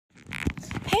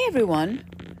everyone.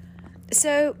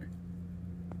 So,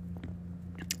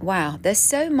 wow, there's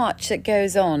so much that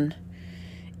goes on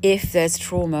if there's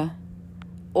trauma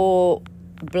or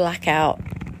blackout.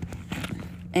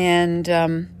 And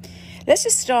let's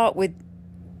just start with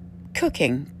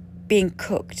cooking, being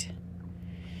cooked.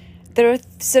 There are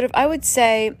sort of, I would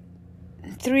say,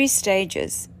 3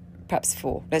 stages, perhaps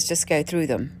 4. Let's just go through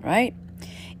them, right?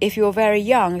 If you're very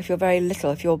young, if you're very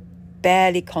little, if you're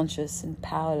barely conscious and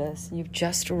powerless, and you've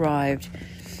just arrived,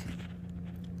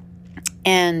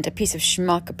 and a piece of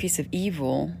schmuck, a piece of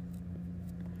evil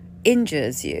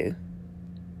injures you,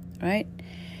 right?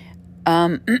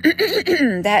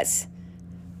 That's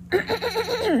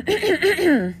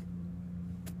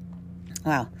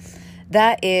wow.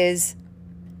 That is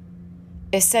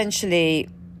essentially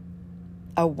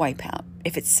a wipeout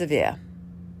if it's severe,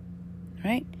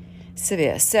 right?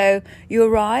 Severe. So you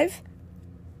arrive,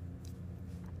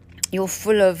 you're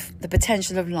full of the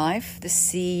potential of life, the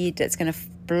seed that's going to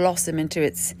blossom into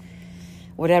its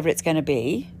whatever it's going to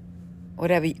be,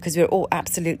 whatever, because we're all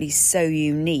absolutely so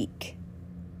unique.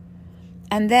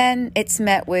 And then it's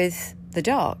met with the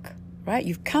dark, right?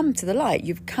 You've come to the light.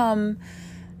 You've come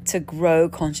to grow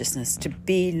consciousness, to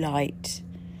be light,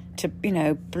 to,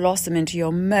 blossom into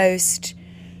your most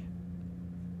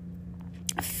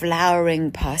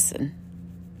flowering person,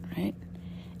 right?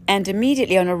 And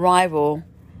immediately on arrival,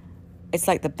 it's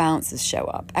like the bouncers show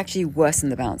up. Actually, worse than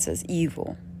the bouncers,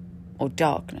 evil or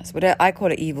darkness. I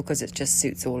call it evil because it just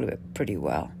suits all of it pretty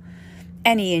well.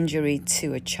 Any injury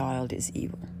to a child is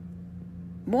evil.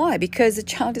 Why? Because the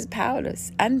child is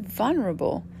powerless and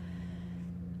vulnerable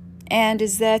and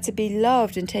is there to be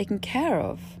loved and taken care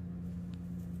of.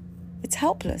 It's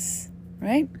helpless,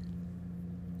 right?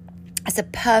 It's a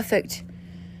perfect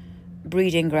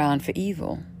breeding ground for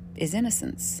evil, is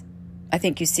innocence. I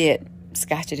think you see it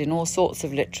scattered in all sorts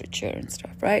of literature and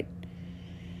stuff, right?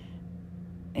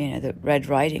 The Red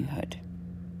Riding Hood,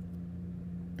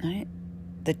 right?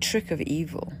 The trick of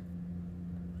evil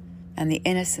and the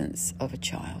innocence of a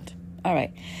child. All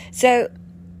right. So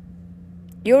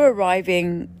you're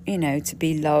arriving, to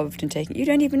be loved and taken. You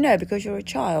don't even know because you're a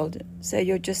child. So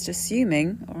you're just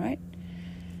assuming, all right?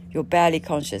 You're barely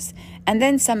conscious. And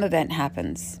then some event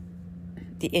happens.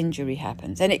 The injury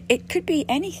happens. And it could be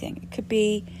anything. It could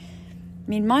be,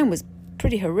 mine was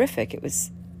pretty horrific. It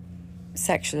was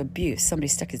sexual abuse. Somebody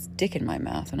stuck his dick in my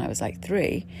mouth when I was like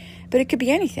 3. But it could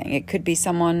be anything. It could be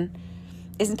someone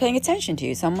isn't paying attention to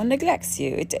you. Someone neglects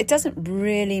you. It doesn't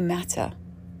really matter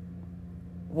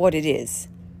what it is.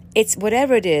 It's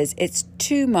whatever it is, it's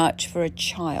too much for a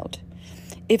child.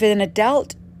 If an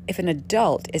adult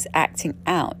is acting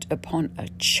out upon a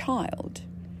child,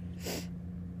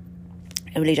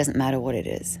 it really doesn't matter what it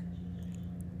is.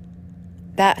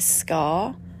 That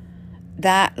scar,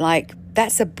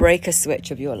 that's a breaker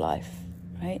switch of your life,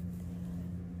 right?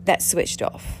 That's switched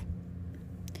off.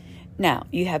 Now,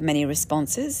 you have many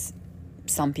responses.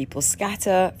 Some people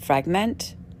scatter,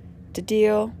 fragment to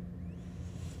deal.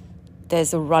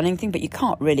 There's a running thing, but you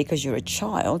can't really because you're a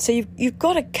child. So you've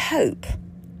got to cope.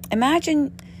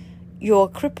 Imagine you're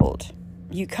crippled.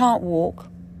 You can't walk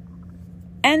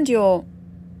and you're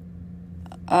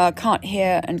can't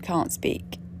hear and can't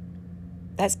speak.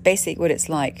 That's basically what it's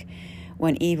like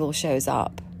when evil shows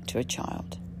up to a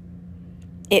child.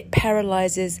 It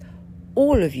paralyzes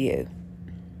all of you.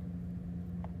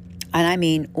 And I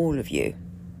mean all of you.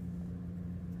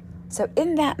 So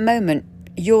in that moment,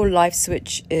 your life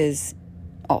switch is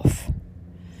off.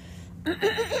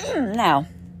 Now,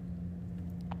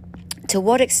 to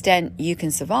what extent you can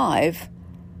survive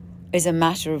is a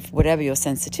matter of whatever your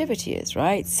sensitivity is,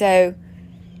 right? So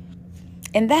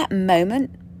in that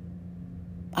moment,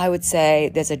 I would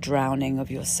say there's a drowning of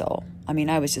your soul.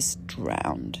 I was just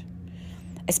drowned,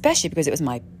 especially because it was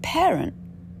my parent,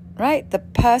 right? The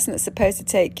person that's supposed to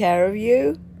take care of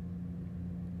you,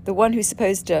 the one who's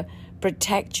supposed to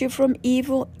protect you from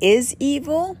evil is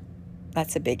evil.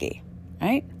 That's a biggie,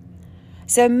 right?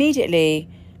 So immediately,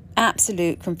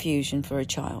 absolute confusion for a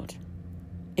child.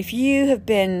 If you have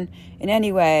been in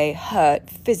any way hurt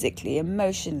physically,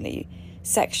 emotionally,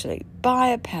 sexually by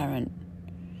a parent,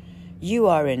 you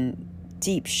are in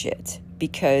deep shit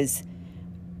because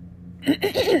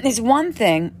it's one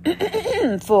thing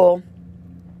for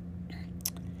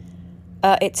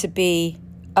it to be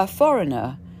a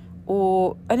foreigner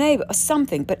or a neighbor or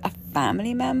something, but a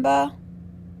family member,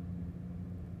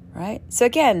 right? So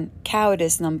again,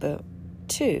 cowardice number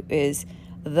 2 is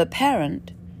the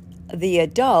parent, the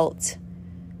adult,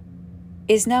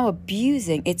 is now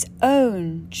abusing its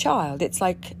own child. It's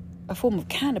like a form of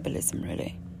cannibalism,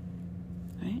 really,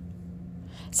 right?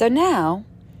 So now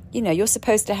you're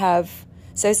supposed to have,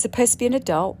 so it's supposed to be an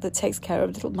adult that takes care of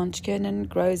a little munchkin and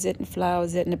grows it and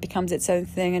flowers it and it becomes its own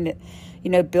thing and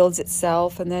it, builds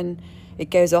itself and then it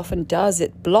goes off and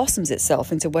it blossoms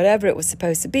itself into whatever it was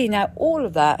supposed to be. Now, all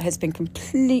of that has been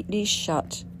completely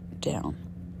shut down.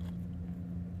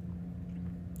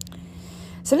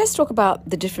 So let's talk about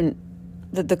the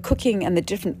cooking and the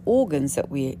different organs that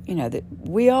that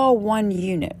we are one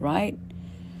unit, right?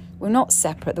 We're not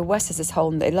separate. The West has this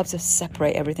whole, they love to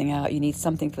separate everything out. You need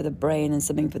something for the brain and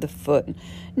something for the foot.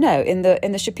 No, in the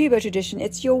Shipibo tradition,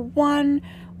 it's your one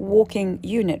walking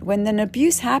unit. When an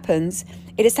abuse happens,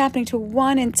 it is happening to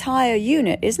one entire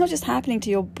unit. It's not just happening to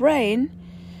your brain.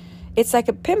 It's like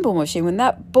a pinball machine. When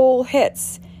that ball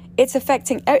hits,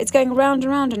 it's going around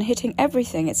and around and hitting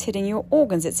everything. It's hitting your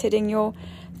organs. It's hitting your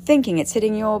thinking. It's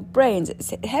hitting your brains.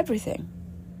 It's everything.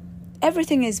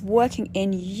 Everything is working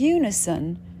in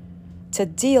unison to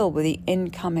deal with the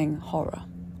incoming horror.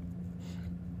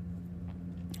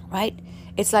 Right?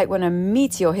 It's like when a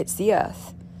meteor hits the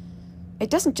earth. It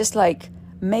doesn't just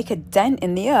make a dent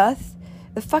in the earth.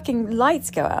 The fucking lights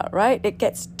go out, right? It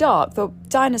gets dark. The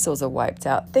dinosaurs are wiped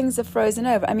out. Things are frozen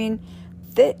over. I mean,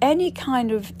 any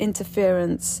kind of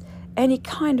interference, any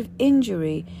kind of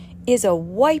injury is a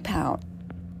wipeout.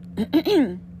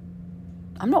 I'm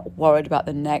not worried about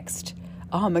the next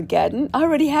Armageddon. I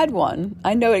already had one.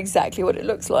 I know exactly what it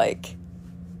looks like,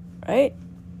 right?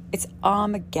 It's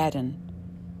Armageddon.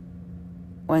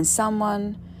 When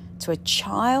to a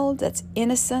child that's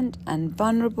innocent and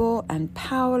vulnerable and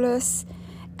powerless,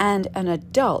 and an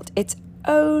adult, its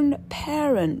own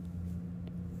parent,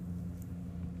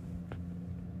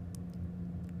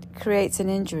 creates an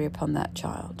injury upon that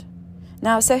child.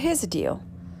 Now, so here's the deal.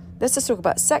 Let's just talk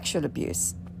about sexual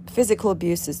abuse. Physical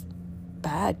abuse is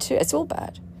bad too. It's all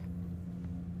bad.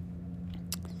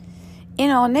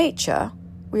 In our nature,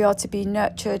 we are to be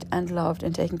nurtured and loved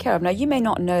and taken care of. Now, you may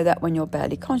not know that when you're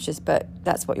barely conscious, but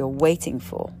that's what you're waiting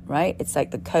for, right? It's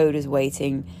like the code is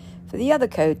waiting for the other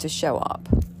code to show up,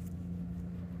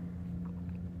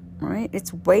 right?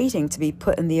 It's waiting to be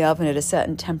put in the oven at a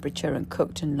certain temperature and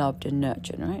cooked and loved and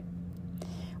nurtured, right?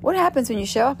 What happens when you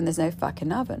show up and there's no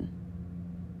fucking oven?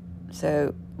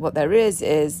 So what there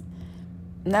is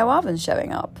no oven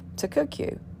showing up to cook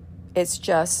you. It's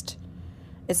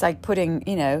like putting,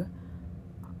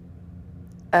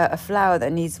 a flower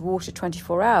that needs water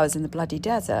 24 hours in the bloody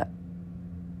desert.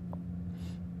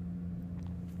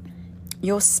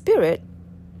 Your spirit,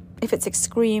 if it's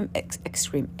extreme,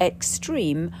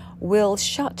 will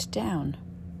shut down.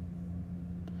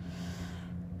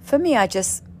 For me, I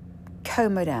just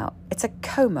comaed out. It's a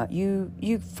coma.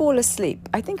 You fall asleep.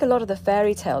 I think a lot of the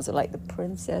fairy tales are like the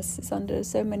princess is under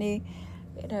so many,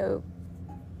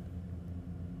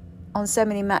 on so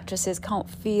many mattresses, can't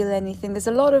feel anything. There's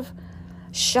a lot of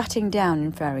shutting down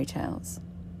in fairy tales.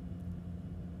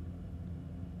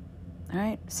 All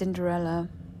right? Cinderella,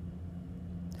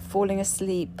 falling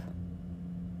asleep.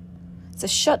 It's a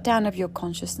shutdown of your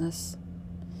consciousness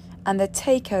and the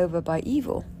takeover by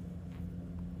evil.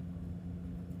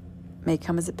 May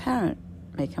come as a parent,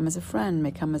 may come as a friend,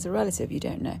 may come as a relative, you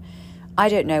don't know. I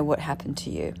don't know what happened to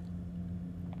you.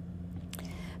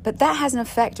 But that has an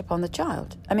effect upon the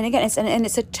child. I mean, again,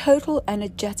 it's a total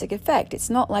energetic effect.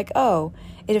 It's not like, oh,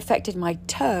 it affected my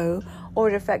toe or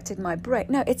it affected my brain.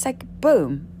 No, it's like,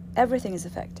 boom, everything is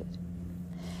affected.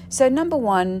 So number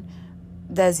one,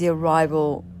 there's the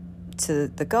arrival to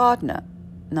the gardener.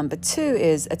 Number two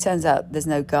is, it turns out there's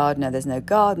no gardener, there's no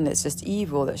garden. It's just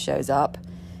evil that shows up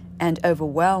and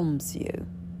overwhelms you,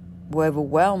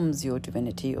 overwhelms your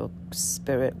divinity or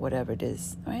spirit, whatever it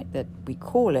is, right? That we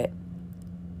call it.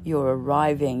 Your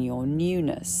arriving, your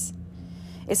newness.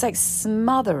 It's like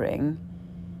smothering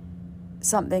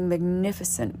something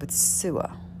magnificent with sewer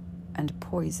and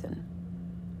poison.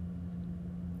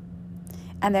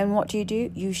 And then what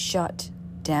do? You shut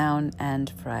down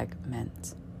and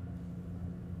fragment.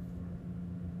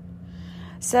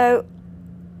 So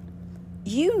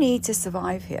you need to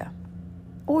survive here,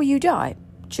 or you die.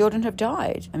 Children have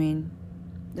died. I mean,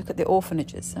 look at the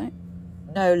orphanages, right?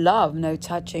 No love, no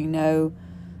touching, no...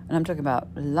 And I'm talking about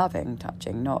loving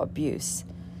touching, not abuse.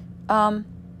 It's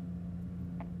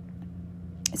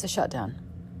a shutdown.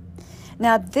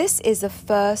 Now, this is the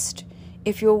first,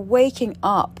 if you're waking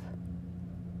up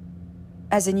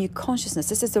as a new consciousness,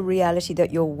 this is the reality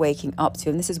that you're waking up to.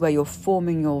 And this is where you're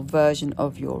forming your version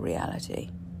of your reality.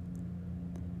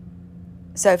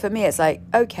 So for me, it's like,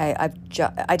 okay,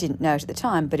 I didn't know it at the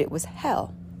time, but it was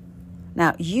hell.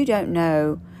 Now, you don't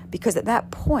know, because at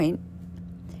that point,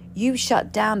 you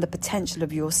shut down the potential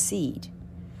of your seed.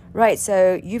 Right,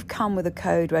 so you've come with a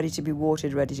code ready to be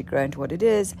watered, ready to grow into what it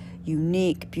is,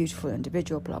 unique, beautiful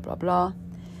individual, blah, blah, blah.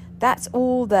 That's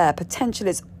all there. Potential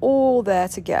is all there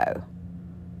to go,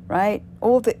 right?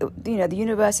 All the, the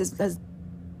universe has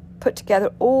put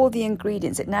together all the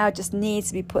ingredients. It now just needs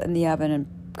to be put in the oven and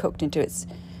cooked into its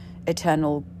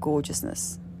eternal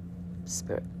gorgeousness,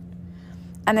 spirit.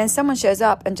 And then someone shows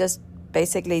up and just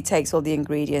basically takes all the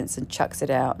ingredients and chucks it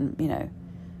out and,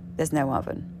 there's no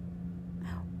oven.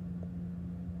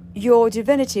 Your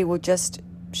divinity will just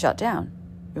shut down.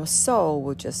 Your soul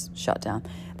will just shut down.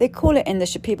 They call it in the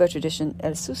Shipibo tradition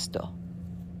el susto.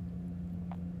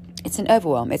 It's an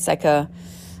overwhelm. It's like I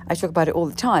talk about it all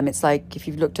the time. It's like if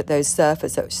you've looked at those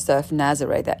surfers that surf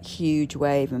Nazaré, that huge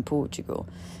wave in Portugal.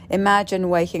 Imagine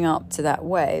waking up to that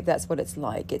wave. That's what it's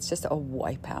like. It's just a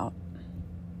wipeout.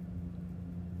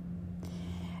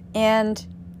 And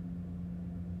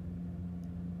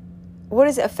what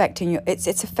is it affecting you? It's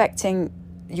affecting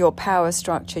your power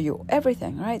structure, your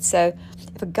everything, right? So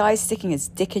if a guy's sticking his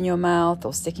dick in your mouth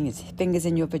or sticking his fingers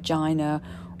in your vagina,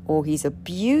 or he's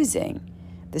abusing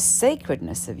the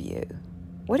sacredness of you,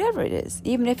 whatever it is,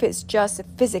 even if it's just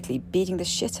physically beating the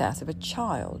shit out of a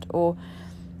child. Or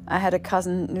I had a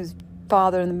cousin whose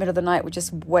father in the middle of the night would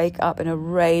just wake up in a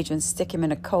rage and stick him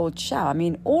in a cold shower. I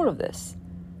mean, all of this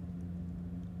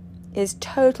is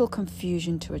total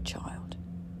confusion to a child.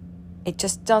 It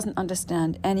just doesn't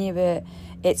understand any of it.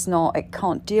 It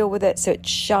can't deal with it, so it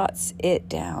shuts it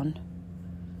down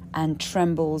and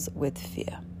trembles with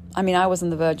fear. I mean, I was on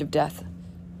the verge of death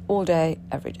all day,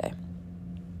 every day.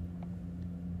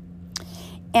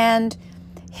 And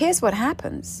here's what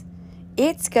happens.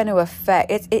 It's going to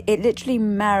affect, it literally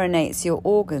marinates your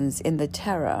organs in the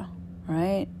terror,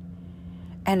 right?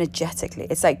 Energetically.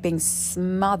 It's like being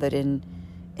smothered in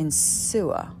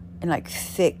sewer, in like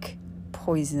thick,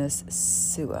 poisonous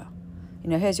sewer.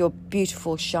 Here's your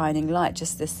beautiful shining light,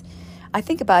 just this. I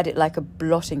think about it like a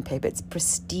blotting paper. It's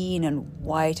pristine and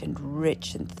white and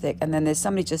rich and thick. And then there's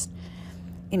somebody just,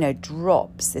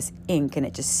 drops this ink and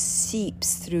it just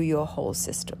seeps through your whole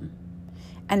system.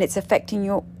 And it's affecting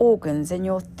your organs and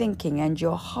your thinking and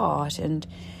your heart. And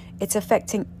it's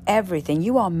affecting everything.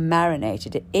 You are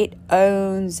marinated. It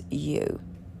owns you.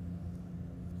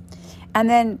 And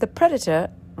then the predator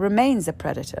remains a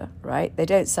predator, right? They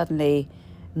don't suddenly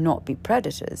not be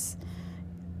predators.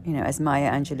 As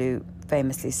Maya Angelou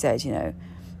famously said,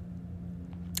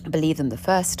 believe them the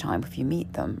first time if you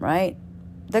meet them, right?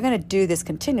 They're going to do this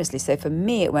continuously. So for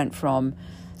me, it went from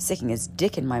sticking his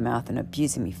dick in my mouth and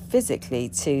abusing me physically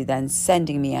to then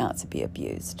sending me out to be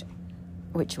abused,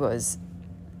 which was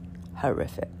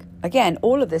horrific. Again,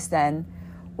 all of this then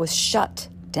was shut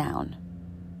down.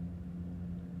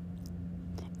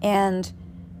 And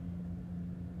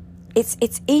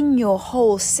it's in your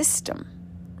whole system,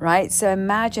 right? So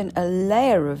imagine a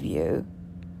layer of you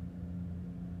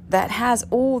that has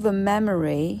all the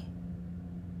memory,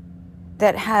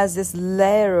 that has this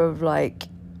layer of like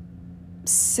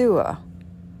sewer,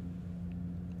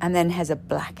 and then has a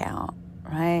blackout,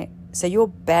 right? So you're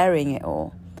burying it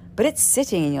all, but it's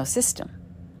sitting in your system,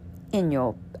 in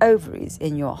your ovaries,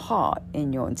 in your heart,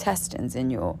 in your intestines,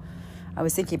 I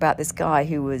was thinking about this guy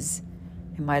who was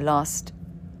in my last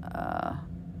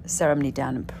ceremony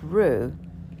down in Peru,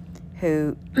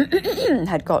 who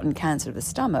had gotten cancer of the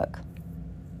stomach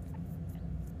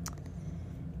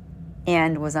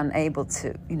and was unable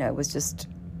to,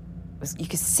 you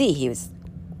could see he was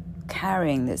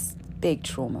carrying this big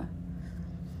trauma.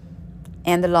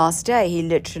 And the last day,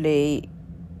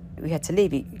 we had to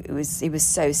leave. He was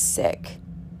so sick.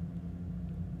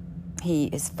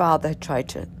 His father had tried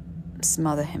to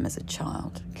smother him as a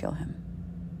child, kill him.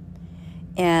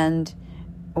 And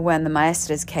when the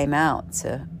maestras came out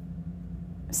to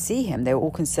see him, they were all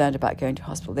concerned about going to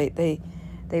hospital. They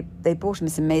brought him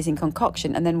this amazing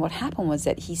concoction, and then what happened was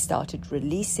that he started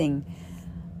releasing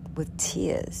with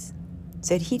tears.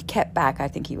 So he'd kept back, I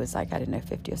think he was like,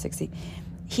 50 or 60.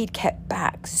 He'd kept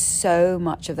back so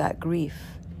much of that grief.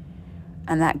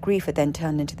 And that grief had then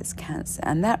turned into this cancer.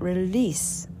 And that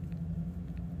release,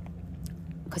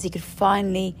 because he could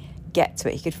finally get to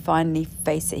it, he could finally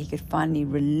face it, he could finally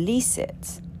release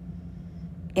it.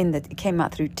 It came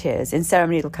out through tears. In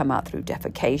ceremony, it'll come out through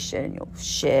defecation, you'll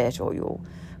shit, or you'll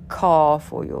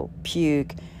cough, or you'll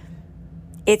puke.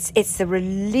 It's the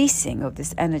releasing of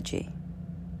this energy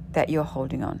that you're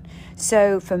holding on.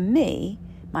 So for me,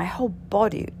 my whole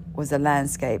body was a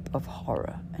landscape of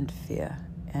horror and fear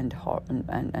and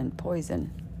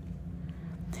poison.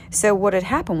 So what had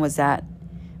happened was that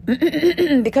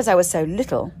because I was so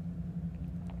little,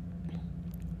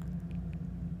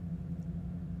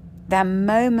 that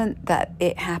moment that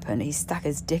it happened, he stuck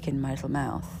his dick in my little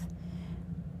mouth,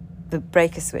 the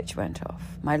breaker switch went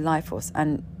off, my life force.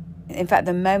 And in fact,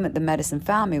 the moment the medicine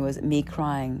found me was me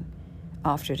crying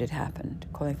after it had happened,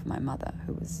 calling for my mother,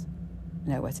 who was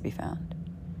nowhere to be found.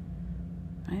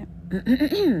 Right?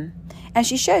 And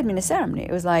she showed me in a ceremony.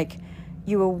 It was like,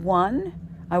 you were one.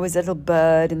 I was a little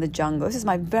bird in the jungle. This is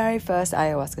my very first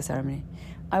ayahuasca ceremony.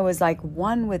 I was like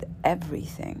one with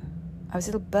everything. I was a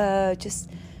little bird, just,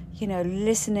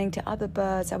 listening to other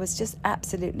birds. I was just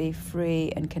absolutely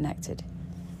free and connected.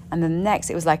 And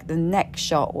it was like the next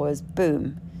shot was,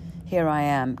 boom, here I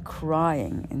am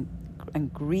crying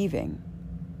and grieving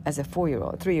as a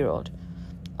 3-year-old.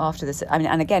 After this,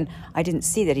 and again, I didn't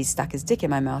see that he stuck his dick in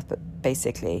my mouth, but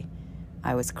basically,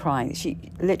 I was crying.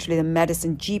 The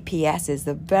medicine GPS is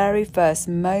the very first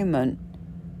moment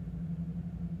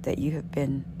that you have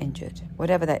been injured,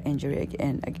 whatever that injury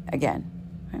again.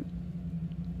 Right?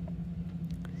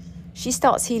 She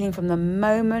starts healing from the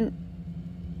moment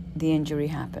the injury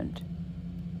happened.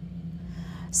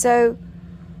 So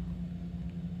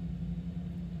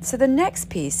the next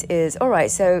piece is, all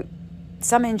right, so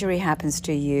some injury happens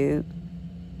to you,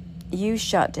 you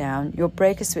shut down, your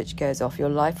breaker switch goes off, your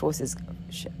life force is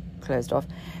closed off,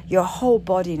 your whole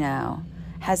body now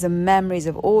has the memories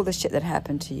of all the shit that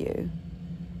happened to you.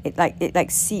 It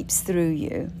like seeps through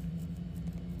you.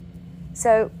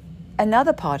 So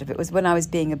another part of it was when I was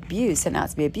being abused, sent out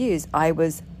to be abused, I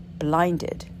was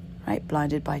blinded, right?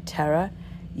 Blinded by terror.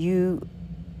 You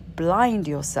blind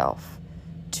yourself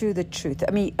to the truth.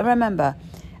 I mean, remember,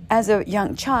 as a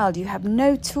young child, you have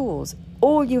no tools.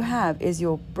 All you have is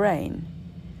your brain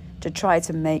to try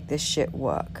to make this shit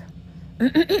work.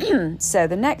 So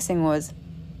the next thing was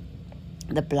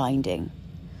the blinding.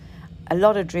 A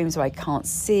lot of dreams where I can't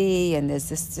see, and there's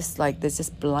this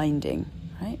blinding,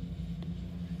 right?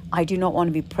 I do not want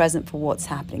to be present for what's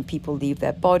happening. People leave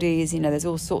their bodies, there's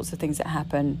all sorts of things that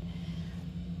happen.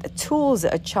 The tools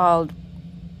that a child,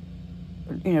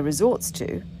 resorts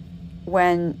to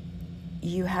when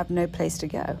you have no place to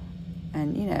go,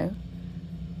 and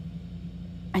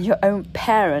and your own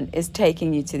parent is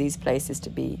taking you to these places to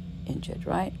be injured,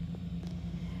 right?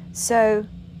 So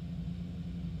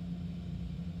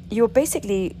you're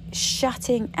basically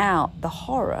shutting out the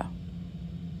horror.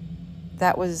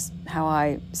 That was how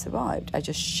I survived. I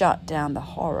just shut down the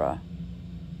horror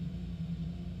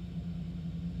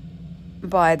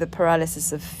by the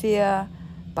paralysis of fear,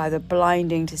 by the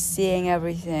blinding to seeing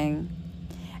everything.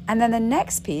 And then the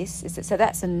next piece is so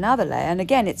that's another layer. And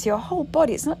again, it's your whole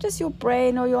body. It's not just your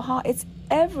brain or your heart. It's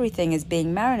everything is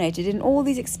being marinated in all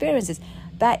these experiences.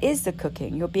 That is the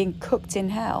cooking. You're being cooked in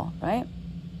hell, right?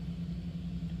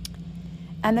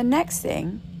 And the next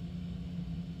thing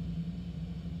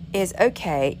is,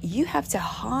 okay, you have to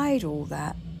hide all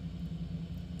that.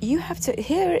 You have to,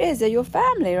 here it is, they're your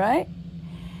family, right?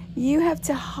 You have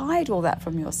to hide all that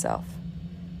from yourself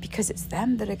because it's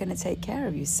them that are going to take care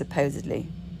of you, supposedly.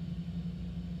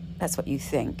 That's what you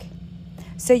think.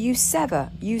 So you sever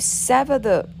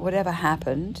the whatever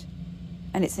happened,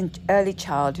 and it's in early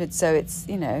childhood, so it's,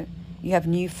 you have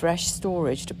new, fresh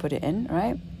storage to put it in,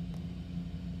 right?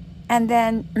 And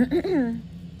then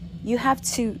you have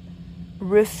to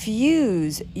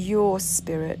refuse your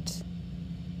spirit,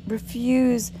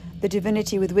 refuse the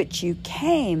divinity with which you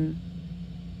came.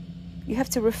 You have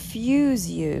to refuse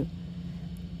you.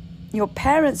 Your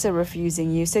parents are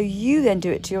refusing you, so you then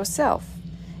do it to yourself.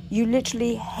 You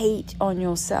literally hate on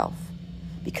yourself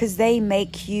because they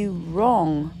make you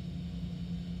wrong.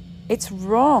 It's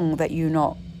wrong that you're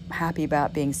not happy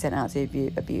about being sent out to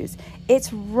be abused.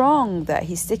 It's wrong that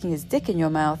he's sticking his dick in your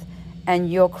mouth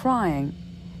and you're crying.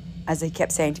 As they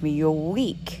kept saying to me, you're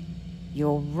weak.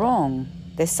 You're wrong.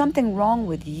 There's something wrong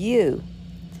with you.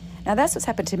 Now that's what's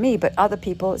happened to me, but other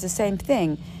people, it's the same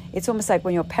thing. It's almost like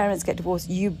when your parents get divorced,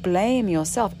 you blame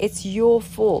yourself. It's your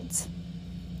fault.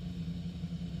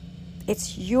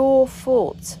 It's your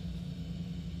fault.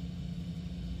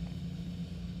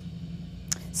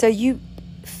 So you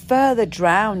further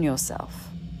drown yourself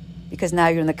because now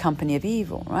you're in the company of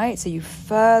evil, right? So you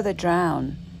further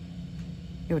drown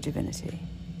your divinity.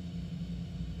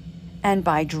 And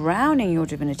by drowning your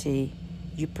divinity,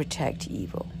 you protect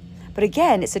evil. But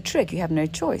again, it's a trick. You have no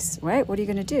choice, right? What are you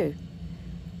going to do?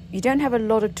 You don't have a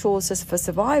lot of tools just for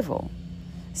survival.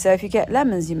 So if you get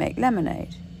lemons, you make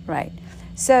lemonade, right?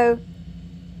 So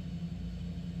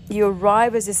you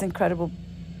arrive as this incredible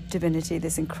divinity,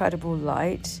 this incredible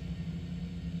light.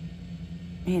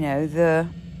 The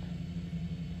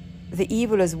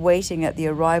evil is waiting at the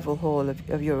arrival hall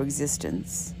of your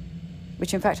existence,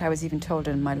 which in fact I was even told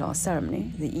in my last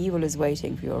ceremony. The evil is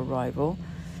waiting for your arrival.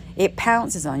 It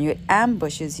pounces on you. It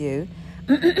ambushes you.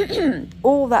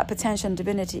 All that potential and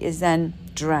divinity is then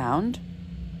drowned.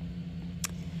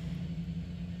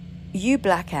 You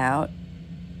black out.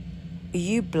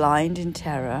 You blind in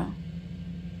terror.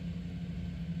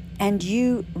 And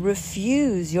you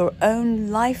refuse your own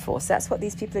life force. That's what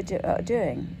these people are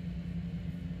doing.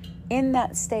 In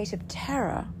that state of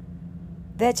terror,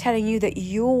 they're telling you that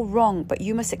you're wrong, but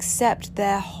you must accept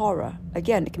their horror.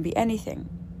 Again, it can be anything.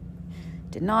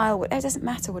 Denial, it doesn't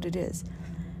matter what it is.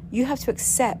 You have to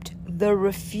accept the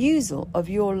refusal of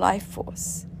your life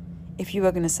force if you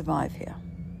are going to survive here.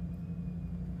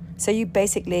 So you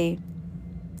basically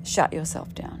shut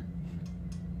yourself down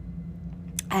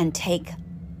and take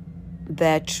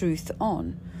their truth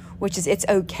on, which is it's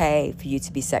okay for you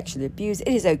to be sexually abused.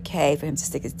 It is okay for him to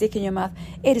stick his dick in your mouth.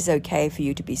 It is okay for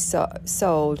you to be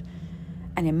sold.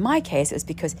 And in my case, it was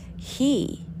because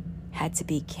he had to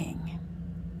be king.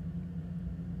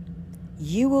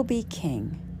 You will be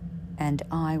king and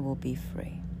I will be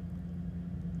free.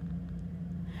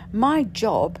 My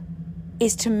job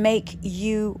is to make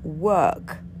you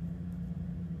work.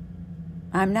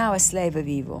 I'm now a slave of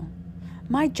evil.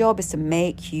 My job is to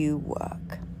make you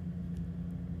work.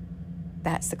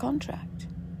 That's the contract.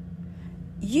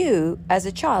 You, as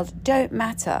a child, don't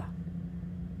matter.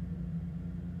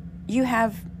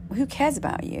 Who cares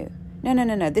about you?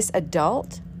 No. This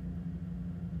adult,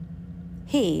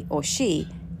 he or she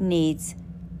needs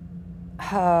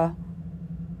her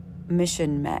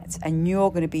mission met, and you're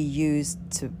going to be used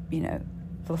to,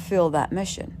 fulfill that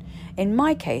mission. In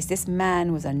my case, this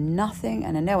man was a nothing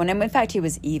and a no one. And in fact, he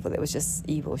was evil. It was just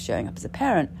evil showing up as a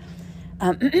parent.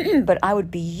 But I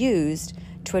would be used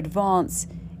to advance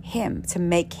him, to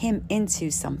make him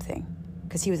into something,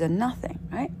 because he was a nothing,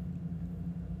 right?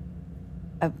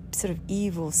 A sort of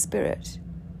evil spirit.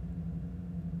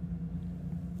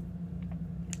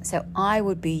 So I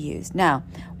would be used. Now,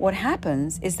 what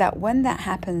happens is that when that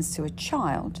happens to a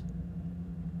child,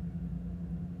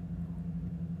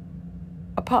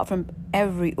 apart from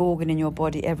every organ in your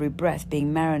body, every breath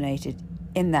being marinated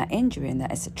in that injury, and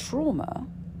that it's a trauma,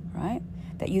 right?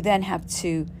 That you then have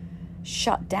to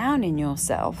shut down in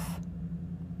yourself.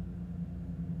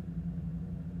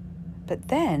 But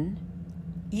then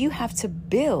you have to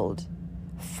build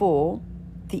for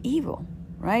the evil,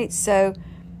 right? So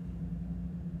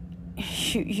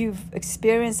you've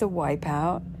experienced a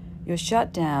wipeout, you're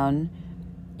shut down,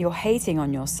 you're hating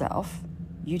on yourself,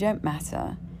 you don't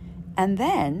matter. And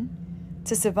then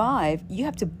to survive, you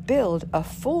have to build a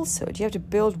falsehood. You have to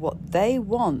build what they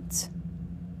want.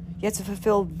 You have to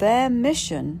fulfill their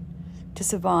mission to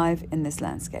survive in this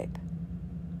landscape.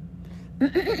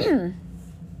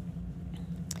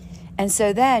 And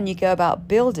so then you go about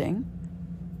building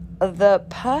the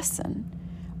person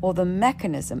or the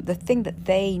mechanism, the thing that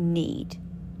they need,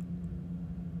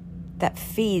 that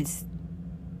feeds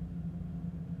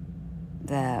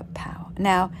their power.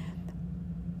 Now,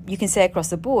 you can say across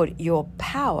the board, your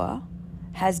power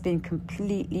has been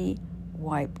completely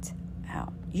wiped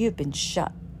out. You've been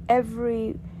shut.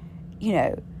 Every,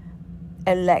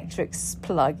 electric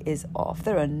plug is off.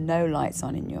 There are no lights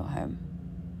on in your home.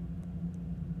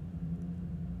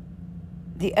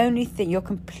 The only thing, you're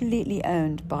completely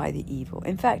owned by the evil.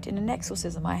 In fact, in an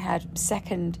exorcism, I had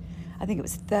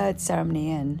third ceremony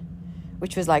in,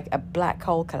 which was like a black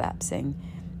hole collapsing.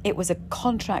 It was a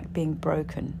contract being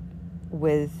broken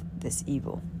with this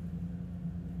evil.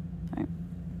 Right?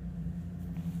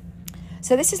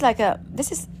 So if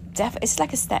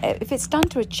it's done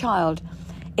to a child,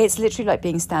 it's literally like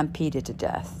being stampeded to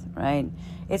death, right?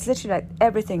 It's literally like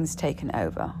everything's taken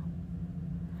over.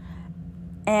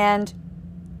 And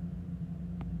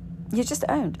you're just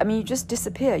owned. I mean, you just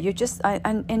disappear.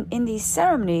 And in these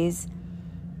ceremonies,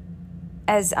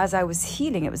 as I was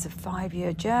healing, it was a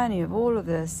 5-year journey of all of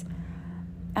this.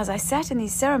 As I sat in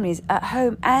these ceremonies at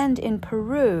home and in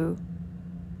Peru,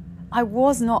 I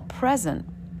was not present.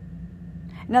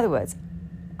 In other words,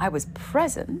 I was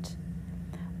present,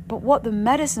 but what the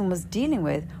medicine was dealing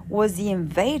with was the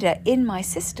invader in my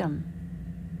system.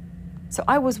 So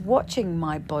I was watching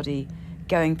my body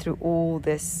going through all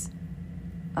this,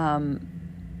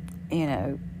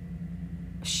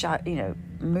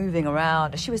 moving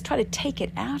around. She was trying to take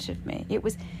it out of me. It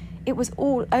was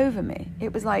all over me.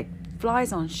 It was like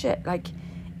flies on shit. Like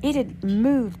it had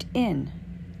moved in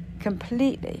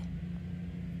completely.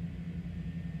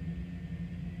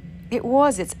 It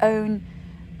was its own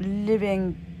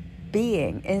living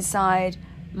being inside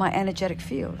my energetic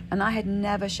field. And I had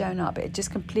never shown up. It just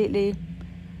completely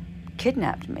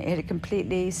kidnapped me. It had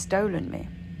completely stolen me.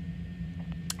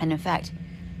 And in fact,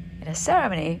 in a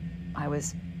ceremony, I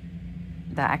was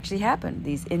That actually happened.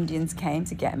 These Indians came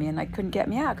to get me, and I couldn't get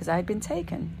me out because I had been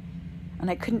taken. And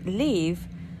I couldn't leave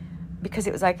because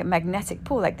it was like a magnetic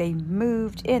pull. Like they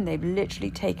moved in. They've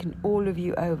literally taken all of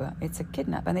you over. It's a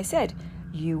kidnap. And they said,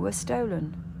 you were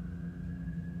stolen.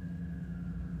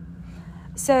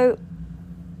 So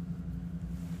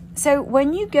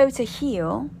when you go to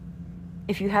heal,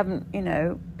 if you haven't,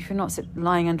 if you're not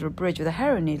lying under a bridge with a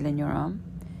heroin needle in your arm,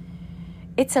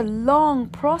 it's a long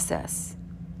process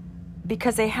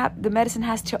because the medicine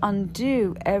has to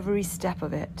undo every step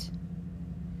of it.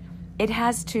 It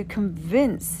has to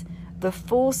convince the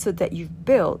falsehood that you've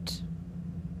built,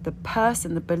 the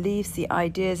person, the beliefs, the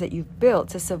ideas that you've built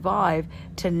to survive,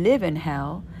 to live in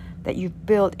hell, that you've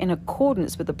built in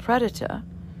accordance with the predator.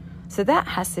 So that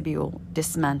has to be all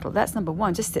dismantled. That's number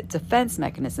one, just the defense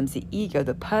mechanisms, the ego,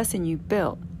 the person you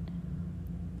built.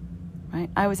 Right?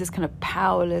 I was this kind of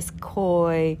powerless,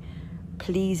 coy,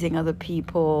 pleasing other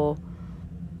people,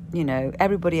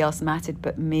 everybody else mattered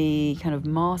but me, kind of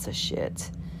martyr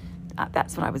shit.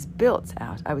 That's what I was built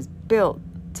out. I was built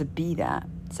to be that,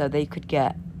 so they could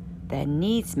get their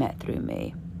needs met through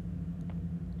me.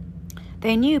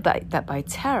 They knew that by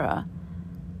terror,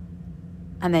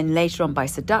 and then later on by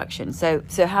seduction. So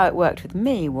how it worked with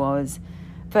me was,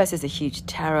 first there's a huge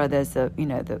terror. There's the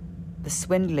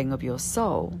swindling of your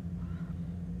soul.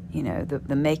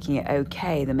 The making it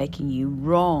okay, the making you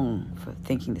wrong for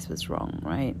thinking this was wrong,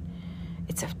 right?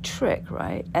 It's a trick,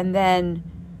 right? And then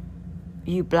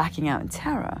you blacking out in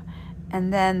terror.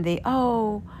 And then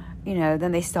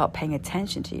then they start paying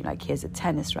attention to you. Like, here's a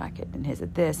tennis racket and here's a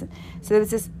this. And so there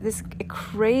was this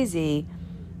crazy,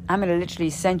 I'm going to literally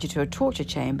send you to a torture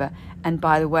chamber. And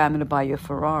by the way, I'm going to buy you a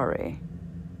Ferrari,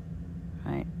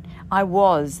 right?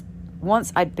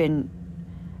 Once I'd been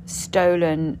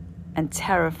stolen and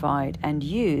terrified and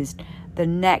used, the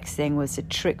next thing was to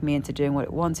trick me into doing what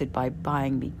it wanted by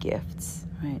buying me gifts,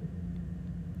 right?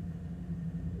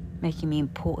 Making me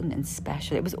important and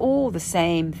special. It was all the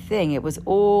same thing. It was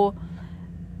all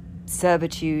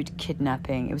servitude,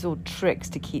 kidnapping. It was all tricks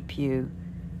to keep you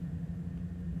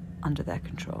under their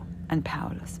control and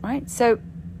powerless, right? So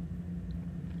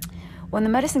when the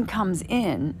medicine comes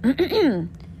in,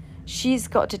 she's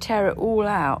got to tear it all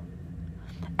out.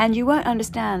 And you won't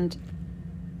understand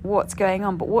what's going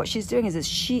on, but what she's doing is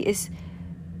she is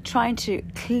trying to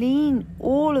clean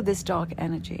all of this dark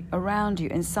energy around you,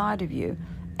 inside of you,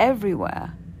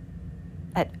 everywhere,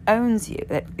 that owns you,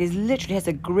 that is literally has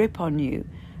a grip on you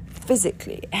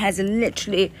physically, has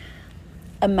literally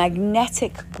a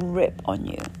magnetic grip on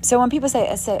you. So when people say,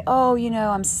 oh,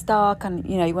 I'm stuck, and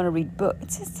you want to read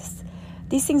books, it's just,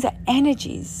 these things are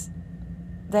energies.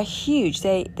 They're huge.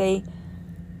 They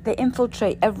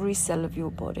infiltrate every cell of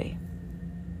your body.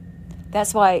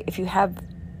 That's why if you have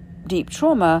deep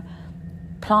trauma,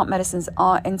 plant medicines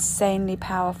are insanely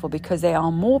powerful, because they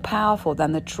are more powerful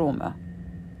than the trauma.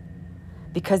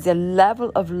 Because the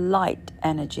level of light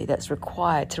energy that's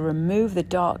required to remove the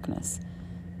darkness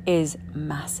is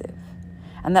massive.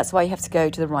 And that's why you have to go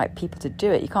to the right people to do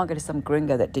it. You can't go to some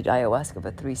gringo that did ayahuasca for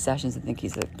 3 sessions and think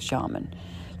he's a shaman.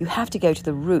 You have to go to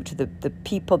the root, to the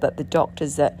people that the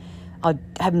doctors that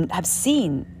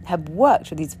have worked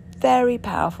with these very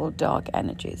powerful dark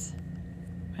energies.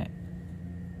 Right?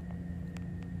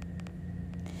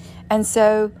 And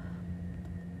so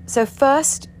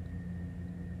first,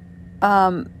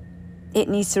 it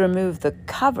needs to remove the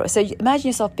cover. So imagine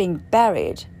yourself being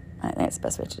buried. I think that's the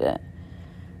best way to do it.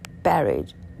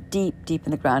 Buried deep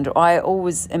in the ground. Or I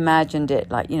always imagined it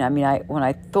like, when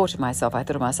I thought of myself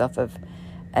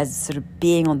as sort of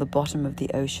being on the bottom of the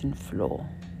ocean floor,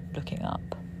 looking up.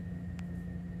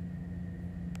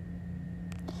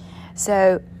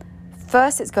 So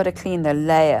first it's got to clean the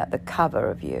layer, the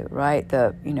cover of you, right?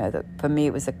 For me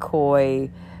it was a coy,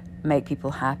 make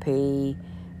people happy,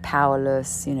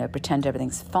 powerless, pretend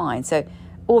everything's fine. So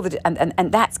all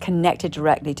and that's connected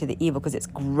directly to the evil, because it's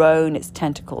grown its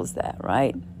tentacles there,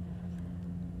 right?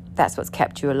 That's what's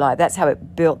kept you alive. That's how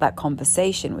it built that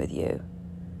conversation with you.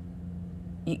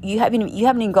 You haven't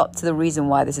even got to the reason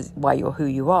why you're who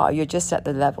you are. You're just at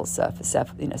the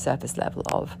surface level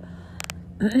of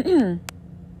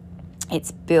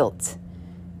it's built.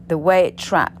 The way it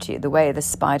trapped you, the way the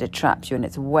spider trapped you in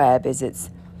its web is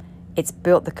it's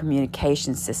built the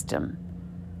communication system,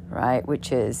 right?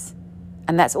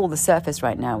 And that's all the surface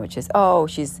right now, which is, oh,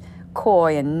 she's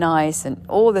coy and nice and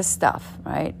all this stuff,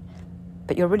 right?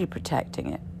 But you're really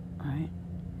protecting it, right?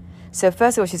 So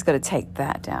first of all, she's got to take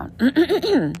that down,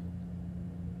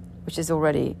 which is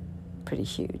already pretty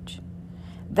huge.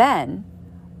 Then,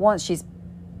 once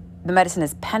the medicine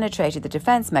has penetrated the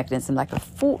defense mechanism like a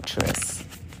fortress,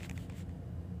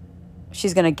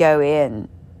 she's going to go in,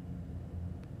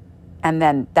 and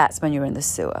then that's when you're in the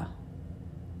sewer.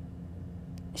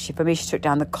 For me, she took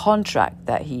down the contract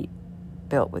that he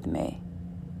built with me,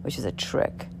 which is a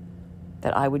trick,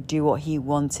 that I would do what he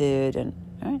wanted, and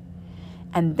right?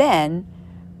 And then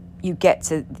you get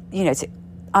to,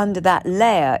 under that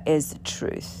layer is the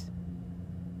truth.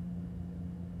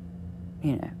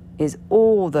 Is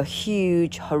all the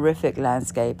huge, horrific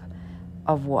landscape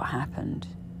of what happened,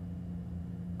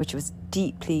 which was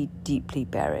deeply, deeply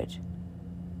buried.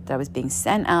 That I was being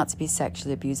sent out to be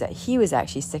sexually abused, that he was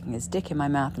actually sticking his dick in my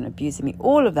mouth and abusing me.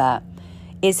 All of that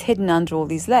is hidden under all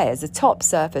these layers. The top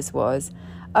surface was,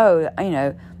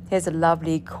 here's a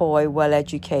lovely, coy,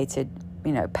 well-educated,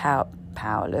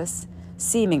 powerless,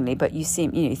 seemingly, but you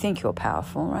think you're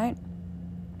powerful, right?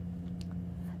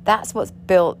 That's what's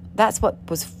built, that's what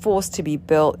was forced to be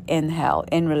built in hell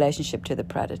in relationship to the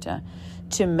predator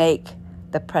to make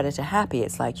the predator happy.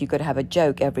 It's like you've got to have a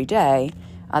joke every day,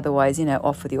 otherwise,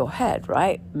 off with your head,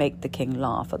 right? Make the king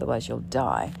laugh, otherwise you'll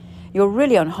die. You're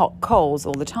really on hot coals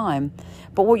all the time.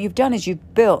 But what you've done is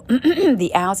you've built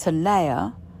the outer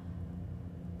layer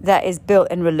that is built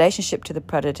in relationship to the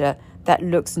predator that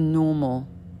looks normal.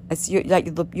 You're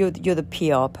the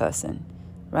PR person,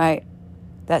 right?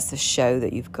 That's the show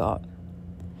that you've got.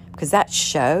 Because that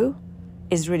show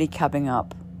is really covering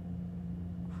up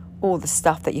all the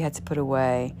stuff that you had to put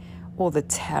away, all the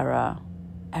terror,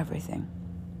 everything.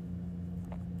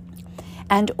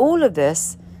 And all of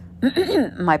this,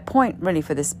 my point really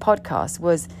for this podcast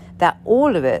was that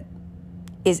all of it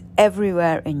is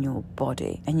everywhere in your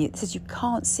body. And it says you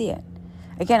can't see it.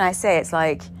 Again, I say it's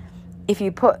like if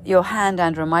you put your hand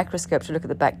under a microscope to look at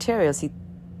the bacteria, you'll see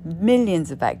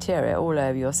millions of bacteria all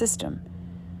over your system.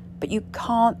 But you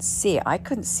can't see it. I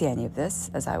couldn't see any of this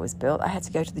as I was built. I had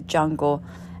to go to the jungle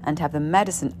and have the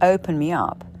medicine open me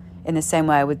up in the same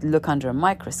way I would look under a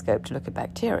microscope to look at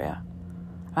bacteria.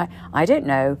 Right? I don't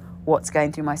know what's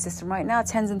going through my system right now.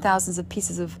 Tens and thousands of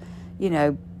pieces of,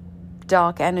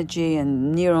 dark energy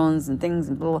and neurons and things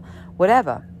and blah,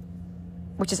 whatever,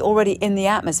 which is already in the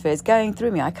atmosphere, is going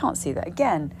through me. I can't see that.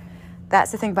 Again,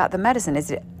 that's the thing about the medicine,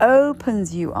 is it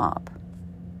opens you up.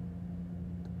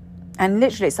 And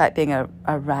literally it's like being a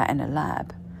rat in a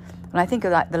lab. When I think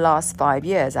of the last 5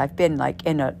 years, I've been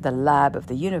in the lab of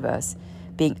the universe,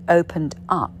 being opened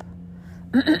up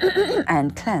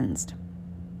and cleansed.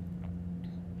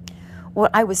 Well,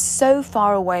 I was so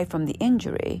far away from the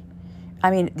injury. I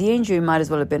mean, the injury might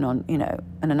as well have been on, in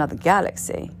another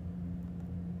galaxy,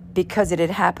 because it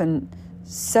had happened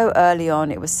so early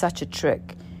on. It was such a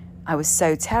trick. I was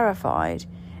so terrified,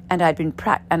 and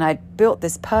I'd built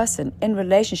this person in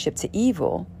relationship to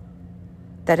evil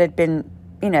that had been,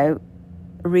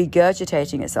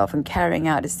 regurgitating itself and carrying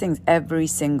out its things every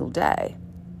single day.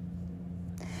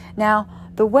 Now,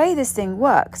 the way this thing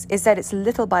works is that it's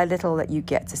little by little that you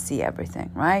get to see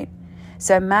everything, right?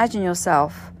 So imagine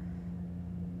yourself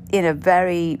in a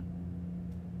very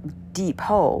deep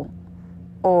hole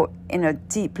or in a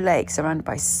deep lake surrounded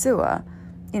by sewer.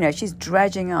 She's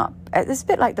dredging up. It's a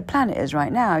bit like the planet is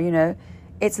right now,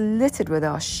 It's littered with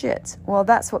our shit. Well,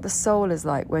 that's what the soul is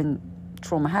like when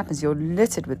trauma happens. You're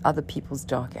littered with other people's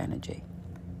dark energy.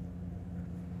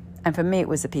 And for me, it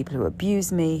was the people who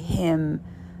abused me, him.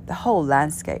 The whole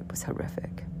landscape was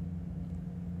horrific.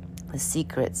 The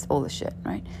secrets, all the shit,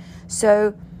 right?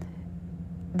 So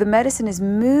the medicine is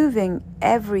moving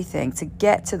everything to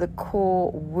get to the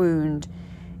core wound.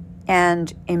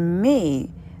 And in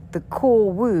me, the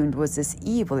core wound was this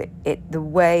evil, the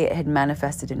way it had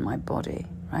manifested in my body,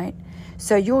 right?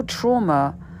 So your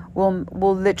trauma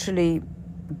will literally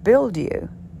build you,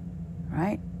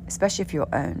 right? Especially if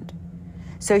you're owned.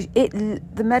 So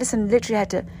the medicine literally had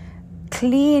to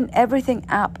clean everything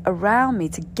up around me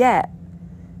to get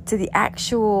to the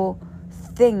actual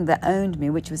thing that owned me,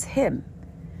 which was him.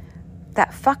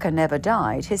 That fucker never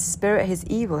died. His spirit, his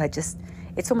evil it's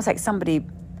almost like somebody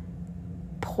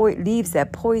leaves their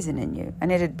poison in you,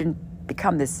 and it had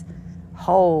become this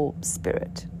whole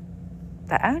spirit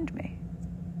that owned me.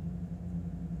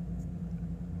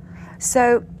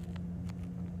 So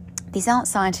these aren't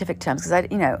scientific terms, because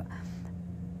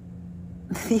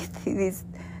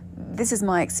this is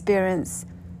my experience,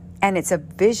 and it's a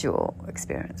visual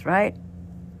experience, right?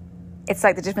 It's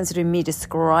like the difference between me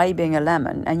describing a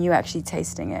lemon and you actually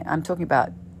tasting it. I'm talking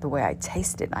about the way I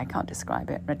taste it. I can't describe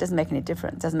it. It doesn't make any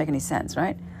difference. It doesn't make any sense,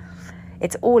 right?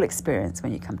 It's all experience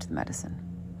when you come to the medicine.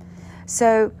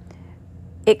 So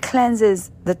it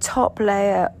cleanses the top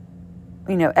layer,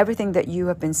 everything that you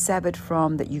have been severed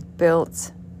from, that you've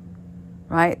built,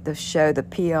 right? The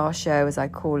PR show, as I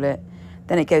call it.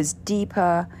 Then it goes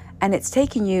deeper And it's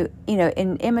taking you,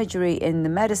 in imagery, in the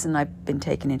medicine, I've been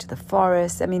taken into the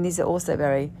forest. I mean, these are also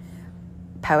very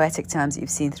poetic terms that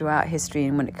you've seen throughout history,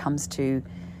 and when it comes to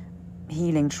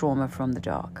healing trauma from the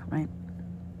dark, right?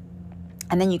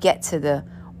 And then you get to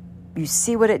you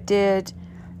see what it did,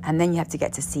 and then you have to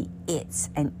get to see it.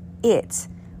 And it,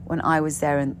 when I was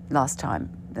there last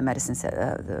time, the medicine said,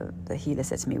 the healer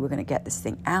said to me, we're going to get this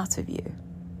thing out of you.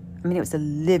 I mean, it was a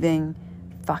living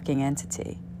fucking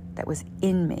entity that was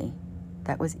in me,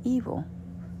 that was evil,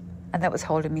 and that was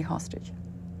holding me hostage.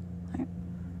 Right?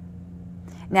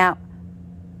 Now,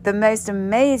 the most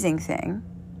amazing thing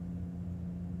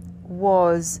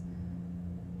was,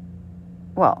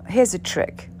 well, here's a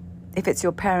trick. If it's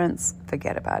your parents,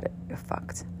 forget about it. You're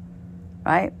fucked,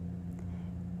 right?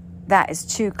 That is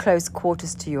too close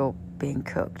quarters to your being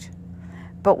cooked.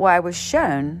 But what I was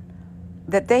shown,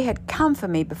 that they had come for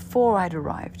me before I'd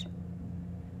arrived.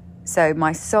 So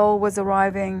my soul was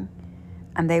arriving,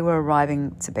 and they were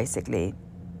arriving to basically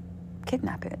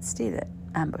kidnap it, steal it,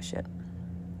 ambush it.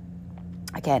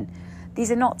 Again, these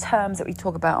are not terms that we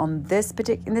talk about in this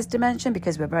dimension,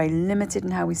 because we're very limited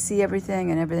in how we see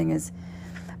everything, and everything is.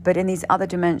 But in these other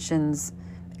dimensions,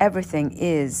 everything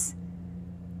is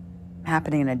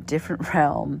happening in a different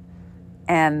realm,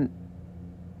 and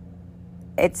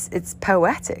it's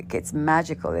poetic, it's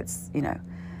magical, it's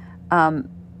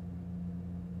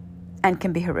and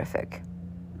can be horrific.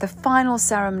 The final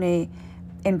ceremony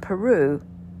in Peru,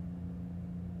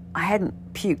 I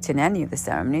hadn't puked in any of the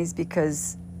ceremonies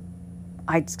because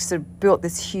I'd sort of built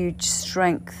this huge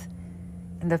strength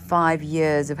in the 5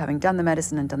 years of having done the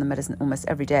medicine almost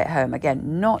every day at home.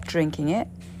 Again, not drinking it,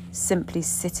 simply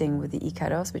sitting with the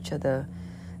Icaros, which are the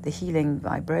healing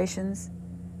vibrations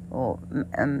or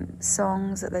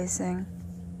songs that they sing.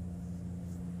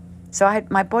 So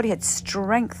my body had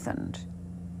strengthened.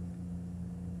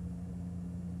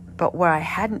 But what I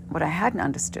hadn't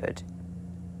understood,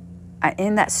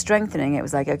 in that strengthening, it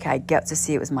was like, okay, I get to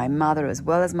see it was my mother as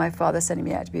well as my father sending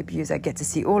me out to be abused. I get to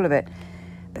see all of it.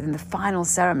 But then the final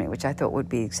ceremony, which I thought would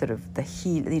be sort of the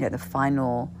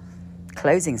final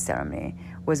closing ceremony,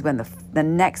 was when the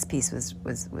next piece was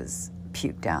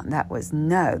puked out. And that was,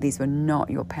 no, these were not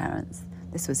your parents.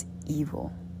 This was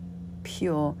evil,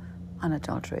 pure,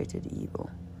 unadulterated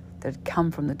evil that had come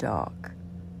from the dark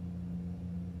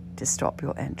to stop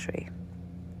your entry.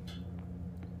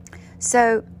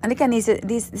 So, and again, this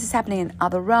is happening in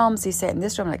other realms. You say it in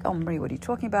this realm, like, oh, Marie, what are you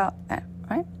talking about?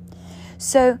 Right?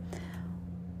 So,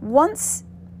 once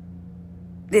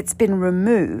it's been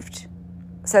removed,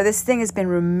 so this thing has been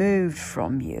removed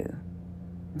from you,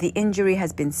 the injury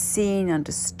has been seen,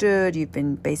 understood, you've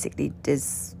been basically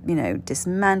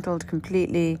dismantled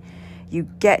completely, you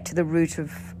get to the root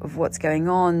of what's going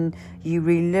on, you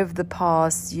relive the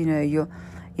past,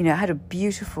 I had a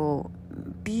beautiful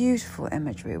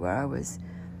imagery where I was,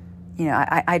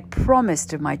 I'd promised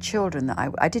to my children that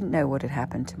I didn't know what had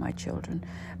happened to my children,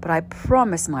 but I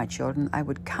promised my children I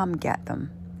would come get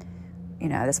them.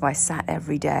 That's why I sat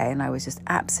every day, and I was just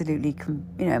absolutely,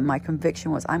 my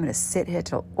conviction was, I'm going to sit here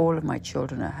till all of my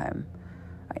children are home.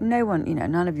 Right? No one,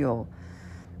 none of your,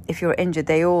 if you're injured,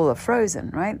 they all are frozen,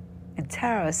 right? In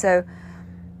terror. So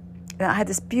I had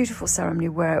this beautiful ceremony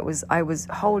where I was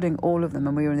holding all of them,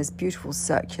 and we were in this beautiful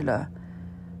circular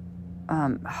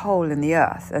hole in the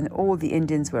earth, and all the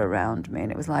Indians were around me,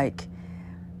 and it was like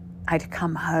I'd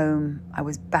come home. I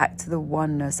was back to the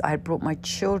oneness. I had brought my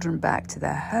children back to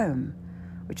their home,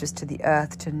 which was to the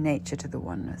earth, to nature, to the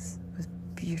oneness. It was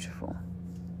beautiful.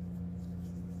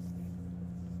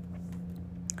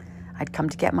 I'd come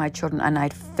to get my children, and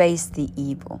I'd face the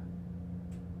evil.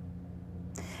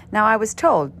 Now, I was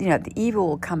told, the evil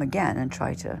will come again and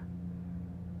try to,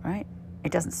 right?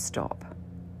 It doesn't stop.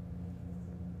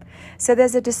 So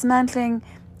there's a dismantling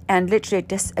and literally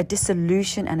a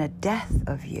dissolution and a death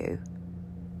of you.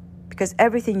 Because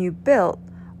everything you built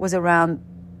was around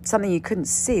something you couldn't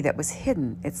see that was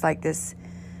hidden. It's like this,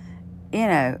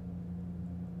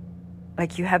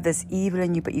 like you have this evil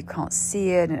in you, but you can't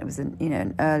see it. And it was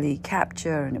an early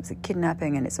capture, and it was a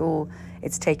kidnapping, and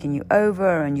it's taken you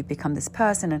over, and you've become this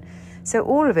person. And so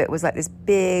all of it was like this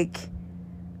big,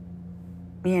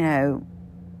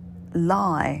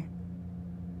 lie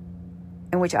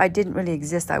in which I didn't really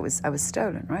exist. I was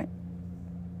stolen, right?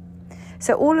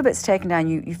 So all of it's taken down,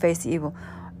 you face the evil,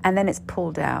 and then it's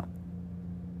pulled out.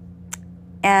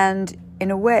 And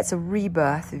in a way, it's a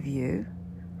rebirth of you,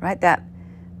 right? That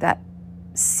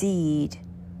seed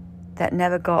that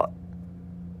never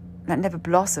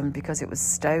blossomed because it was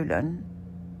stolen,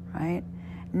 right?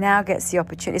 Now gets the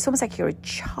opportunity. It's almost like you're a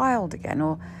child again,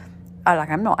 or like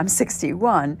I'm not. I'm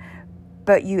 61,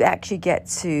 but you actually get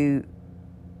to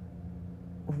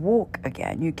walk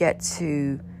again. You get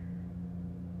to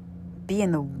be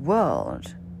in the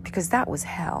world, because that was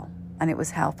hell. And it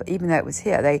was hell, even though it was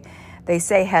here. They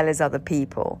say hell is other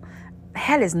people.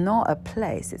 Hell is not a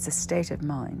place, it's a state of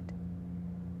mind.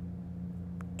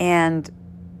 And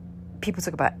people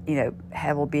talk about,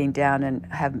 hell being down and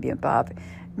heaven being above.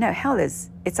 No,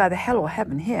 it's either hell or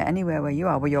heaven here, anywhere where you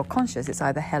are, where you're conscious, it's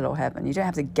either hell or heaven. You don't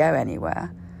have to go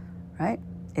anywhere, right?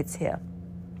 It's here.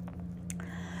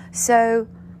 So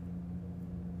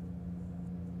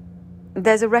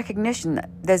there's a recognition that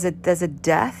there's a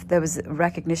death. There was a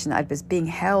recognition that I was being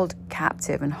held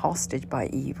captive and hostage by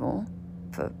evil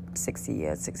for 60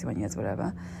 years, 61 years,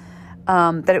 whatever.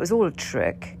 That it was all a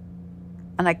trick,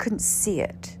 and I couldn't see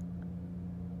it.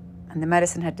 And the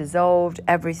medicine had dissolved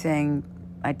everything.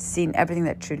 I'd seen everything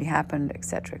that truly happened,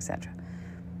 etc., etc.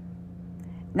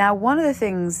 Now, one of the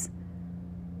things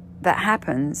that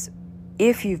happens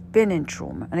if you've been in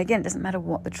trauma, and again, it doesn't matter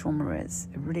what the trauma is,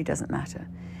 it really doesn't matter.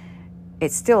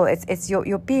 It's still,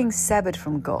 you're being severed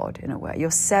from God in a way.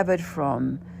 You're severed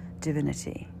from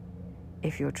divinity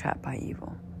if you're trapped by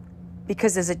evil.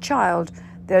 Because as a child,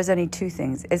 there's only two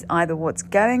things. It's either what's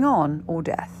going on or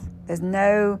death. There's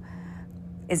no,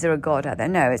 is there a God out there?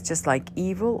 No, it's just like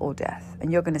evil or death.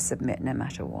 And you're going to submit no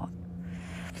matter what.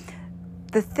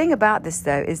 The thing about this,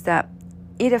 though, is that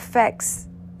it affects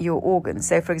your organs.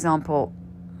 So, for example,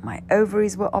 my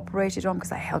ovaries were operated on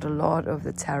because I held a lot of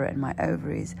the terror in my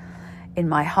ovaries. In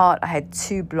my heart, I had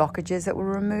 2 blockages that were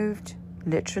removed,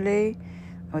 literally.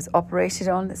 I was operated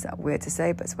on. It's that weird to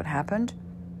say, but it's what happened.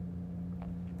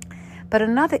 But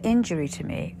another injury to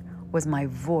me was my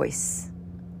voice.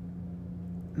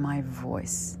 My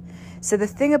voice. So the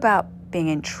thing about being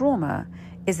in trauma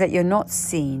is that you're not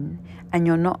seen and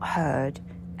you're not heard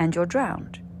and you're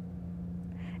drowned.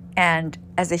 And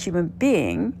as a human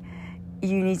being,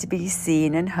 you need to be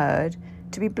seen and heard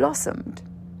to be blossomed.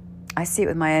 I see it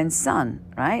with my own son,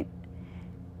 right?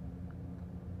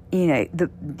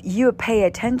 You pay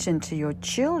attention to your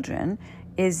children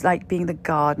is like being the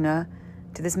gardener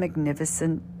to this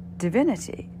magnificent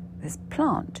divinity, this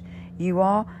plant. You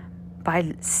are,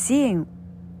 by seeing,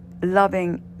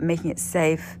 loving, making it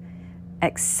safe,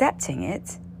 accepting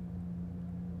it,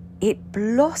 it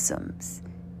blossoms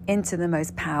into the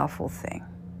most powerful thing,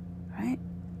 right?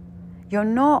 You're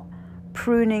not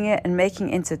pruning it and making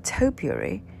it into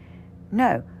topiary.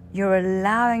 No, you're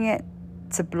allowing it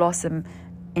to blossom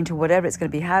into whatever it's going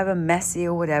to be, however messy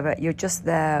or whatever. You're just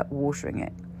there watering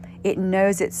it. It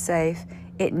knows it's safe.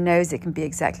 It knows it can be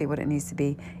exactly what it needs to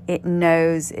be. It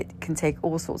knows it can take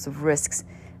all sorts of risks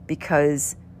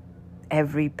because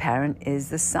every parent is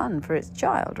the sun for its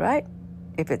child, right?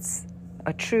 If it's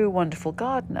a true, wonderful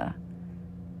gardener.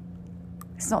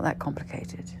 It's not that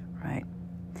complicated, right?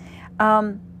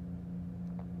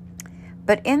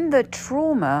 But in the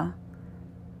trauma,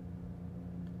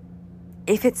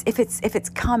 if it's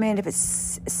come in, if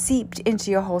it's seeped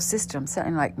into your whole system,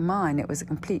 certainly like mine, it was a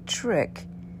complete trick,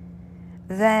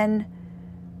 then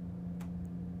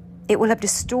it will have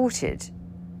distorted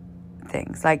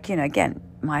things. Like, again,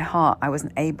 my heart, I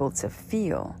wasn't able to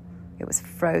feel. It was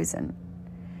frozen.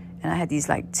 And I had these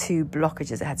 2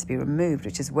 blockages that had to be removed,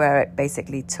 which is where it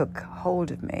basically took hold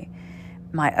of me.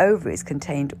 My ovaries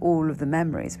contained all of the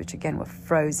memories, which again were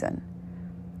frozen.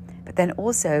 But then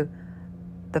also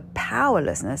the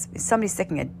powerlessness, somebody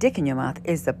sticking a dick in your mouth,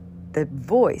 is the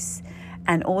voice.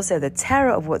 And also the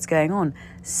terror of what's going on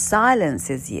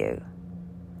silences you.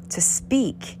 To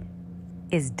speak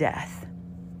is death.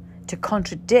 To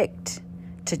contradict,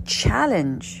 to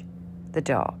challenge the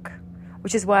dark.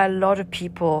 Which is why a lot of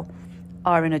people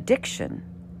are in addiction.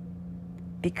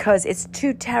 Because it's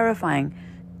too terrifying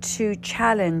to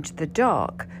challenge the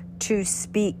dark, to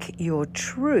speak your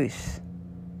truth.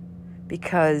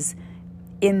 Because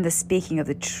in the speaking of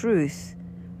the truth,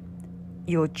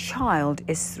 your child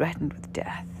is threatened with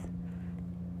death.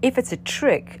 If it's a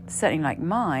trick, certainly like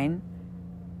mine,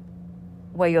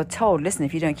 where you're told, listen,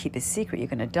 if you don't keep this secret, you're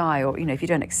going to die, or, if you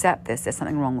don't accept this, there's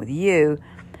something wrong with you.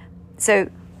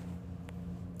 So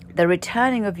the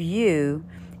returning of you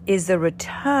is the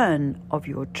return of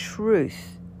your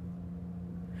truth.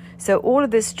 So all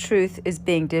of this truth is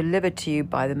being delivered to you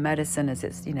by the medicine as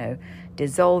it's,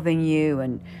 dissolving you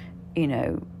and,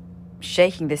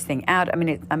 shaking this thing out. I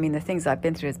mean, the things I've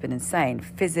been through has been insane,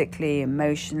 physically,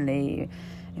 emotionally,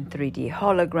 in 3D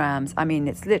holograms. I mean,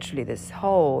 it's literally this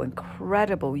whole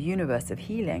incredible universe of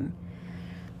healing.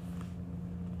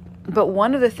 But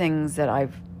one of the things that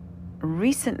I've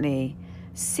recently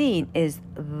seen is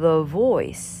the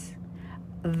voice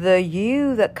the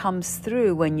you that comes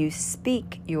through when you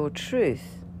speak your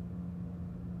truth,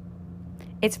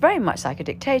 it's very much like a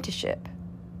dictatorship.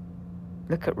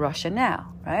 Look at Russia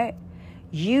now, right?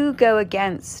 You go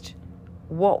against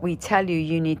what we tell you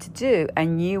you need to do,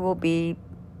 and you will be,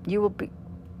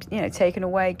 taken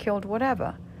away, killed,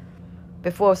 whatever.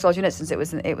 Before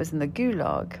Solzhenitsyn, it was in the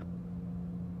Gulag.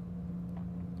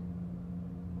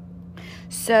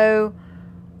 So,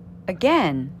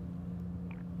 again,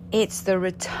 it's the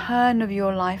return of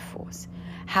your life force,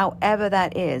 however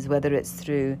that is, whether it's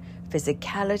through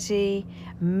physicality,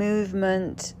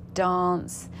 movement,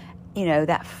 dance,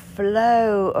 that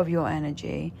flow of your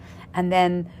energy. And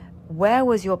then where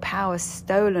was your power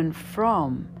stolen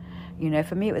from?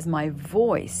 For me, it was my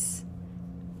voice.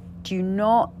 Do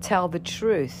not tell the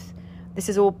truth. This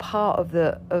is all part of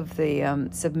the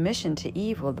submission to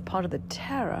evil, the part of the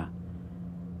terror.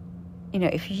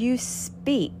 If you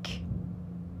speak,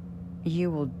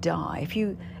 you will die. If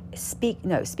you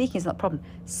speaking is not a problem.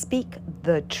 Speak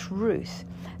the truth.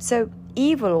 So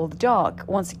evil or the dark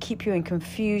wants to keep you in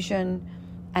confusion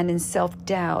and in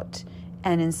self-doubt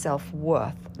and in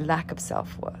self-worth, lack of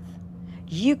self-worth.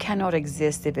 You cannot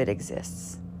exist if it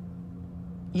exists.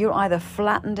 You're either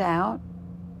flattened out,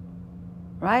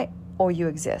 right, or you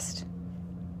exist.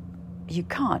 You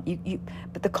can't.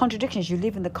 But the contradiction is you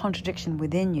live in the contradiction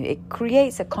within you. It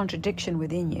creates a contradiction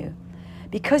within you.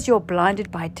 Because you're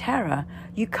blinded by terror,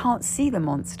 you can't see the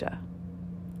monster.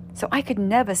 So I could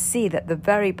never see that the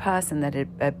very person that had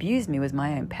abused me was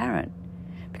my own parent.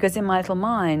 Because in my little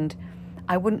mind,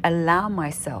 I wouldn't allow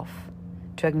myself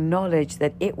to acknowledge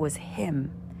that it was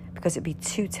him, because it'd be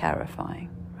too terrifying,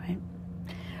 right?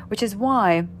 Which is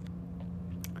why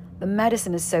the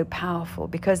medicine is so powerful,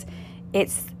 because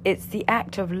it's the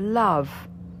act of love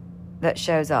that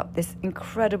shows up, this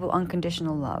incredible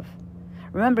unconditional love.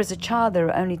 Remember, as a child, there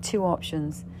are only two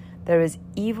options. There is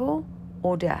evil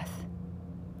or death.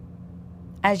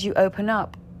 As you open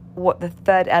up, what the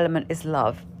third element is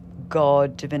love,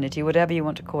 God, divinity, whatever you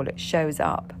want to call it, shows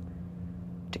up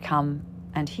to come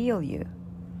and heal you.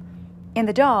 In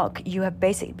the dark, you have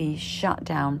basically been shut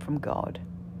down from God,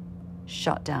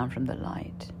 shut down from the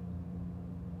light.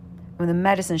 When the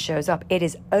medicine shows up, it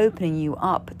is opening you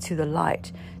up to the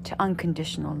light, to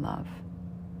unconditional love.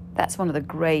 That's one of the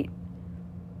great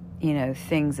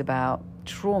things about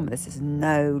trauma. This is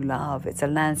no love. It's a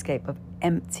landscape of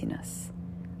emptiness,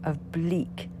 of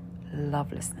bleak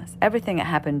lovelessness. Everything that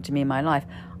happened to me in my life,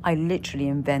 I literally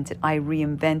invented. I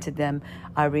reinvented them.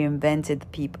 I reinvented the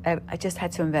people. I just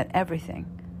had to invent everything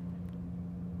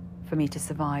for me to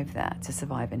survive that, to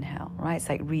survive in hell, right? It's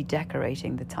like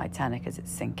redecorating the Titanic as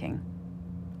it's sinking.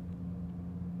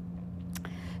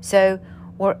 So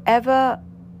wherever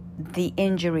the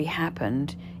injury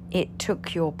happened, it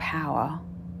took your power.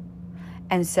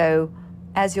 And so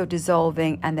as you're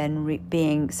dissolving and then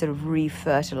being sort of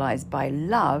refertilized by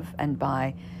love and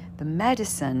by the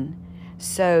medicine,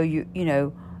 so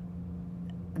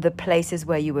the places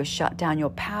where you were shut down, your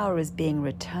power is being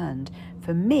returned.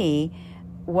 For me,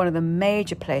 one of the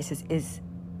major places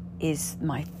is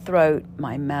my throat,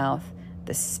 my mouth,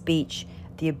 the speech,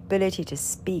 the ability to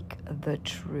speak the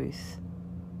truth.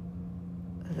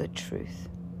 The truth.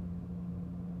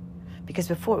 Because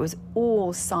before it was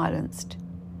all silenced.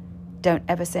 Don't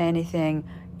ever say anything,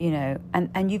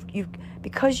 and you've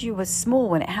because you were small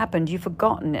when it happened, you've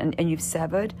forgotten and you've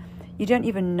severed. You don't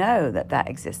even know that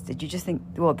existed. You just think,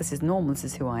 well, this is normal, this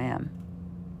is who I am.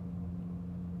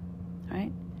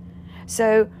 Right?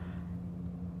 So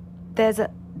there's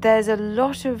a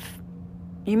lot of,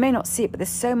 you may not see it, but there's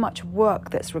so much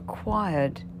work that's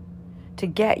required to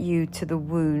get you to the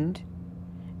wound,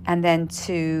 and then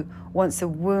to, once the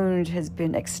wound has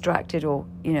been extracted, or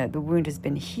the wound has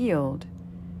been healed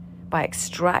by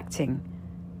extracting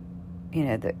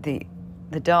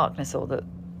the darkness or the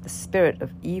spirit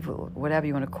of evil, whatever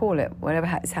you want to call it,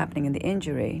 whatever is happening in the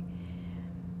injury,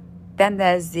 then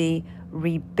there's the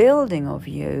rebuilding of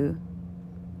you,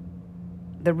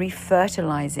 the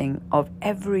refertilizing of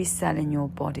every cell in your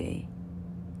body,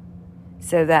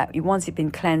 so that once you've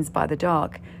been cleansed by the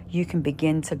dark, you can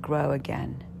begin to grow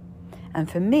again. And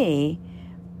for me,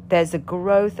 there's a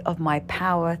growth of my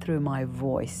power through my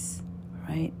voice,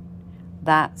 right?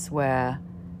 That's where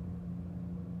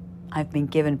I've been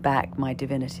given back my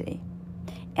divinity.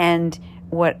 And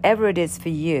whatever it is for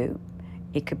you,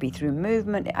 it could be through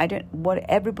movement.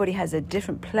 Everybody has a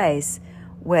different place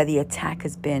where the attack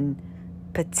has been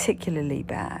particularly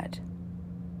bad.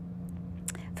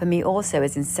 For me also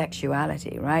is in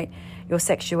sexuality, right? Your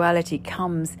sexuality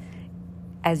comes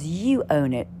as you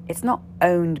own it. It's not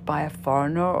owned by a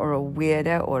foreigner or a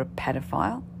weirdo or a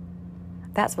pedophile.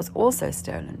 That's what's also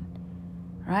stolen,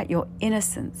 right? Your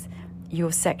innocence,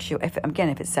 your sexual, if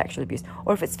it's sexual abuse,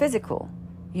 or if it's physical,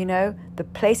 the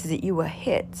places that you were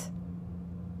hit.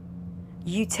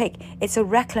 It's a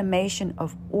reclamation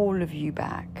of all of you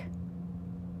back,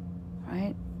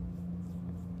 right?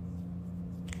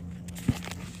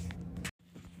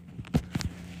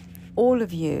 All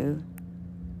of you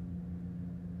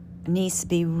needs to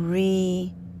be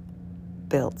rebuilt.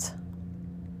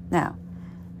 Now,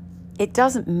 it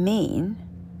doesn't mean,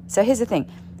 so here's the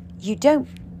thing, you don't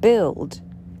build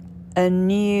a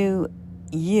new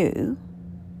you.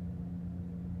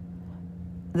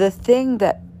 The thing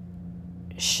that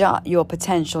shut your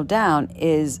potential down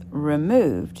is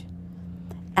removed.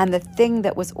 And the thing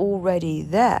that was already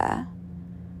there,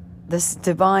 this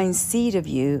divine seed of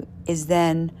you, is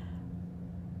then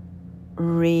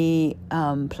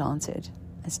replanted,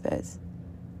 I suppose.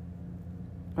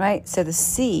 Right? So the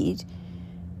seed,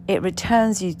 it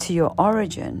returns you to your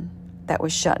origin that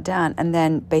was shut down, and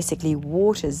then basically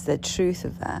waters the truth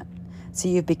of that. So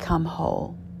you've become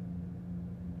whole.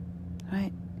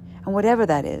 Right? And whatever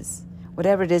that is,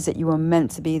 whatever it is that you were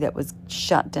meant to be, that was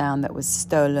shut down, that was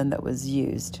stolen, that was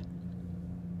used.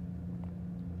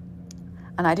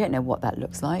 And I don't know what that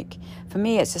looks like. For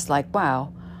me, it's just like,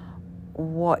 wow,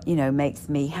 what, makes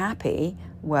me happy?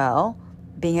 Well,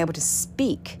 being able to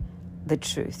speak the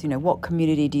truth. What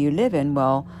community do you live in?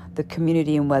 Well, the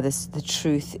community in where the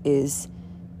truth is,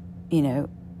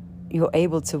 you're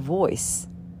able to voice,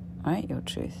 right, your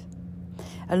truth.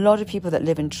 A lot of people that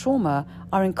live in trauma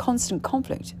are in constant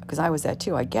conflict, because I was there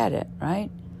too, I get it, right?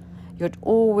 You're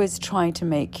always trying to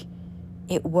make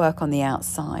it work on the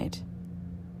outside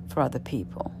for other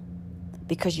people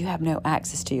because you have no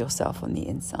access to yourself on the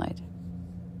inside.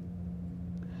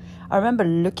 I remember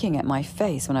looking at my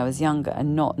face when I was younger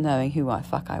and not knowing who I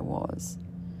was.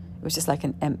 It was just like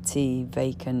an empty,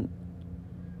 vacant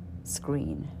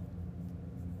screen.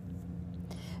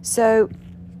 So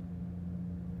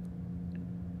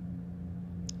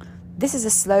this is a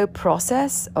slow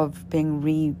process of being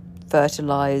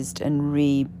re-fertilized and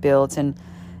rebuilt, and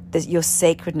your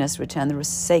sacredness returned, the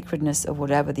sacredness of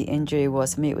whatever the injury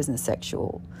was. For me, it was in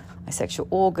my sexual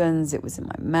organs, it was in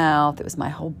my mouth, it was my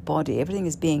whole body.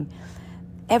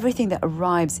 Everything that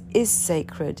arrives is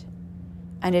sacred,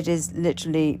 and it is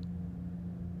literally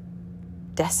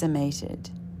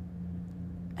decimated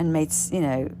and made,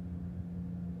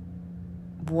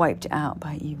 wiped out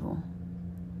by evil.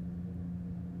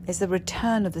 It's the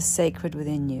return of the sacred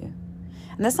within you.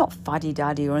 And that's not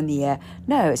fuddy-duddy or in the air.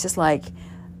 No, it's just like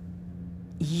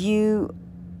you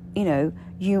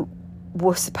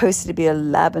were supposed to be a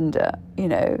lavender,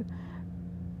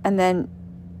 and then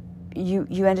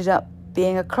you ended up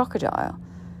being a crocodile.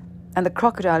 And the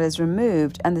crocodile is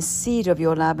removed, and the seed of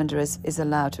your lavender is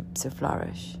allowed to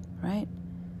flourish, right?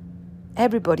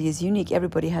 Everybody is unique.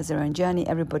 Everybody has their own journey.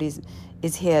 Everybody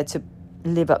is here to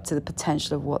live up to the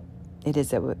potential of what it is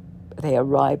that they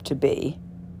arrived to be.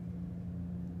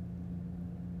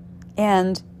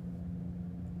 And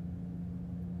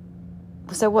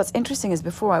so what's interesting is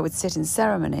before I would sit in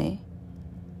ceremony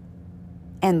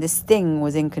and this thing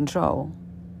was in control,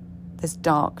 this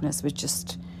darkness was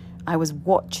just, I was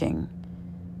watching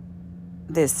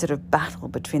this sort of battle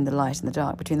between the light and the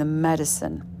dark, between the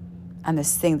medicine and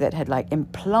this thing that had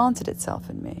implanted itself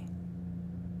in me.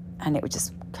 And it would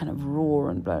just kind of roar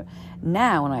and blow.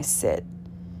 Now when I sit,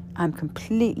 I'm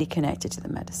completely connected to the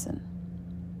medicine.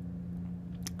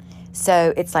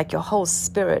 So it's like your whole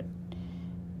spirit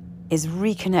is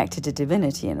reconnected to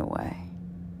divinity in a way.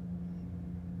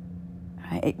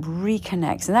 Right? It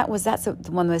reconnects. And that's one of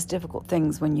the most difficult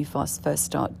things when you first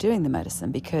start doing the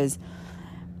medicine, because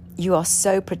you are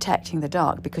so protecting the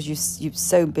dark, because you've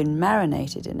so been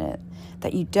marinated in it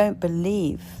that you don't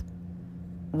believe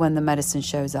when the medicine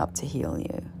shows up to heal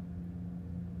you.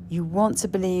 You want to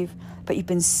believe, but you've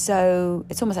been so,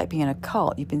 it's almost like being in a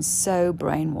cult. You've been so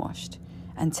brainwashed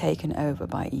and taken over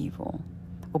by evil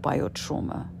or by your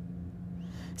trauma.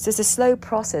 So it's a slow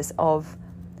process of,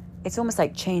 it's almost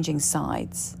like changing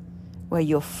sides, where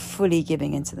you're fully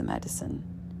giving into the medicine.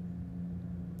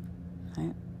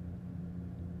 Right?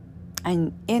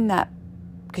 And in that,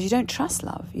 because you don't trust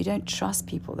love, you don't trust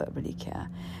people that really care.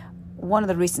 One of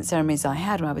the recent ceremonies I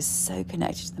had, when I was so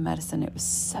connected to the medicine, it was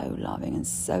so loving and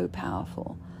so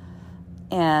powerful.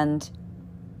 And,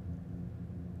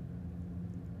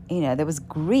 there was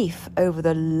grief over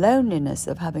the loneliness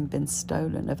of having been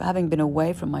stolen, of having been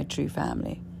away from my true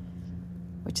family,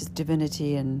 which is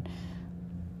divinity and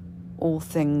all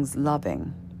things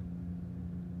loving.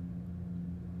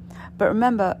 But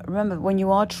remember, when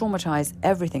you are traumatized,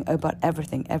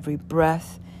 every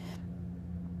breath,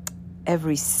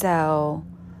 every cell,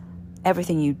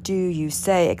 everything you do, you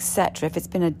say, etc., if it's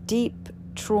been a deep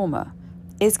trauma,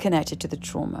 is connected to the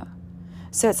trauma.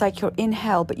 So it's like you're in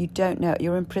hell, but you don't know it.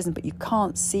 You're in prison, but you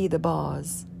can't see the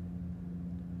bars.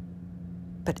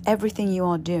 But everything you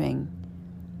are doing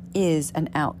is an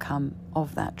outcome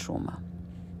of that trauma.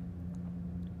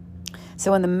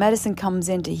 So when the medicine comes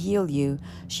in to heal you,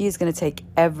 she is going to take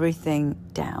everything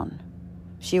down.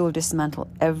 She will dismantle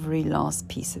every last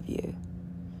piece of you.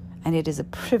 And it is a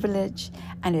privilege,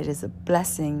 and it is a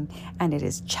blessing, and it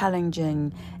is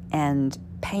challenging and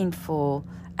painful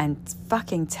and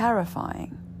fucking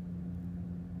terrifying.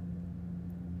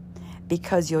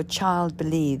 Because your child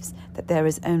believes that there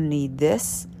is only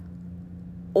this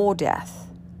or death.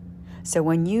 So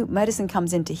when medicine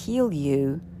comes in to heal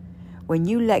you, when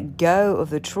you let go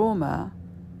of the trauma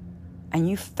and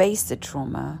you face the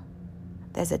trauma,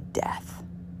 there's a death.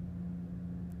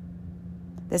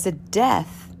 There's a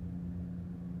death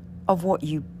of what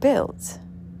you built.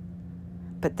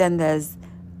 But then there's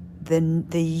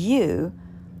the you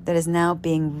that is now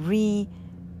being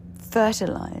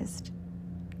re-fertilized,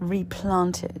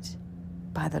 replanted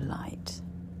by the light.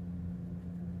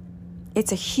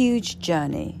 It's a huge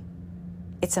journey.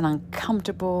 It's an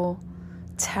uncomfortable,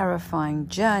 terrifying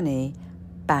journey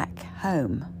back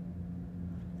home.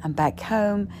 And back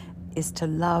home is to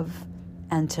love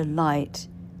and to light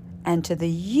and to the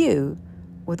you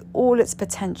with all its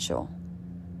potential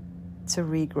to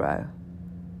regrow.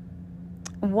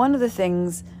 One of the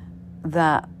things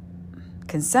that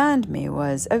concerned me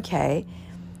was, okay,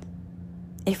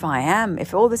 if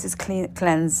all this is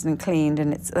cleansed and cleaned,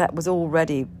 and that was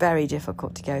already very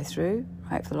difficult to go through,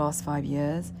 right, for the last 5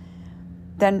 years,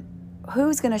 then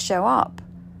who's going to show up?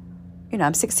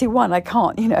 I'm 61. I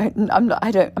can't,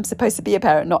 I'm supposed to be a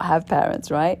parent, not have parents,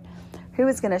 right? Who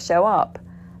is going to show up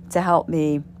to help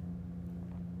me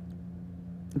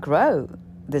grow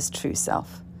this true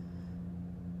self?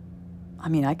 I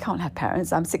mean, I can't have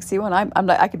parents. I'm 61. I'm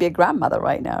like, I could be a grandmother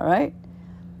right now, right?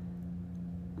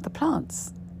 The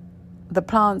plants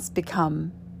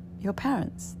become your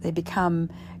parents. They become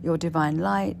your divine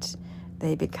light.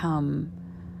 They become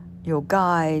your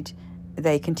guide.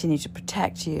 They continue to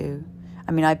protect you.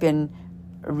 I mean, I've been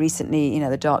recently,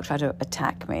 the dark tried to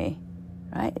attack me,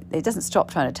 right? It doesn't stop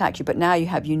trying to attack you, but now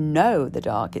the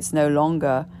dark. It's no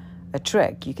longer a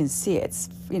trick. You can see it.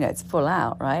 It's full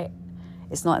out, right?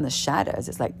 It's not in the shadows.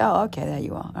 It's like, oh, okay, there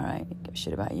you are. All right, give a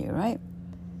shit about you, right?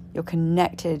 You're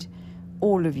connected,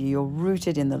 all of you. You're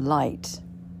rooted in the light,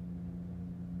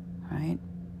 right?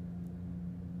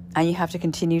 And you have to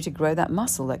continue to grow that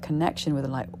muscle, that connection with the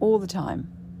light all the time,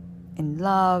 in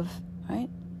love, right?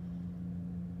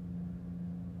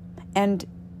 And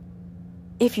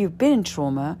if you've been in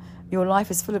trauma, your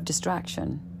life is full of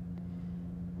distraction.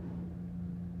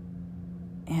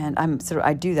 And I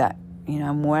do that.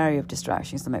 I'm wary of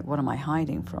distractions. I'm like, what am I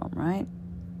hiding from, right?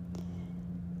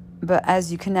 But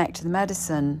as you connect to the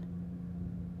medicine,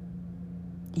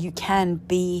 you can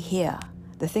be here.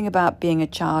 The thing about being a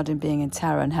child and being in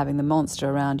terror and having the monster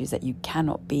around you is that you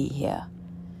cannot be here.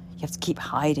 You have to keep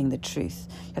hiding the truth.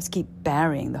 You have to keep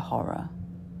burying the horror.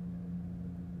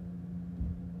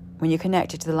 When you're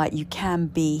connected to the light, you can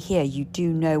be here. You do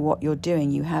know what you're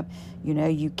doing.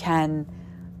 You can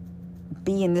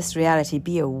be in this reality,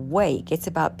 be awake. It's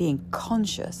about being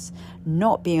conscious,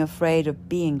 not being afraid of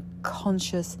being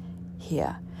conscious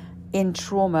here. In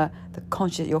trauma,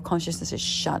 your consciousness is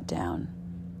shut down.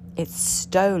 It's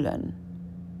stolen.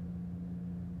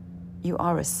 You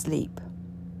are asleep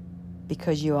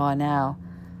because you are now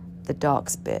the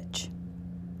dark's bitch.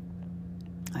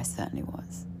 I certainly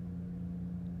was.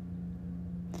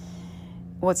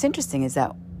 What's interesting is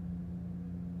that,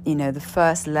 the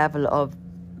first level of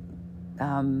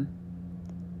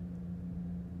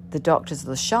the doctors or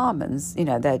the shamans,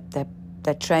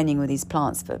 they're training with these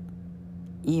plants for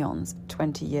eons,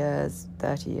 20 years,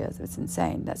 30 years. It's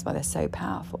insane. That's why they're so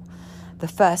powerful. The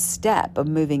first step of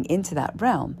moving into that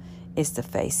realm is to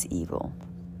face evil,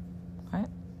 right?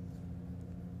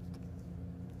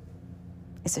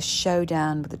 It's a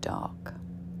showdown with the dark.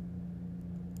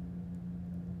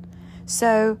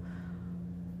 So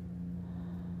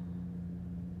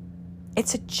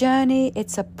it's a journey,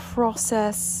 it's a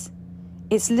process.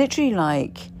 It's literally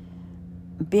like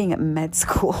being at med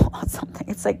school or something.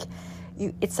 It's like,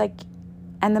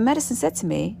 and the medicine said to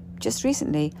me just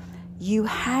recently, you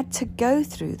had to go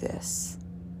through this.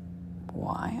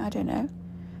 Why? I don't know.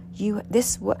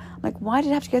 Why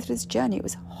did I have to go through this journey? It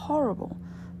was horrible.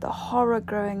 The horror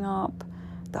growing up,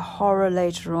 the horror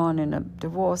later on in a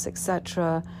divorce,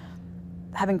 etc.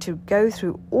 Having to go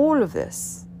through all of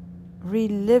this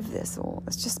relive this all.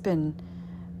 It's just been,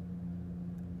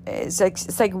 it's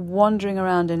like wandering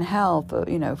around in hell for,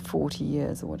 40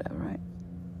 years or whatever, right?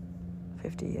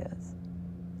 50 years.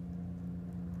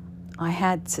 I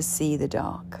had to see the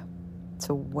dark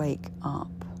to wake up.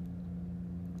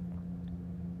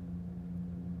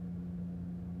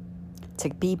 To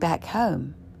be back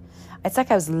home. It's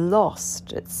like I was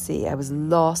lost at sea. I was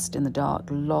lost in the dark,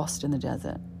 lost in the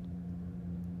desert.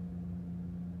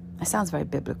 It sounds very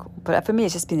biblical, but for me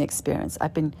it's just been the experience.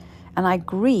 And I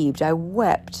grieved, I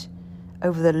wept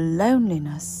over the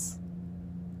loneliness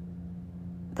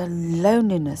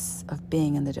of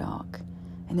being in the dark.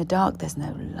 In the dark there's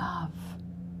no love.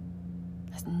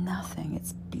 There's nothing,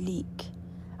 it's bleak.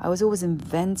 I was always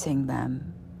inventing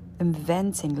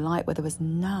light where there was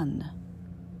none.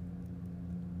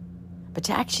 But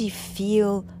to actually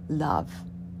feel love,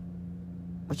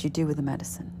 which you do with the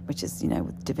medicine, which is,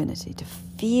 with divinity, to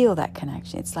feel that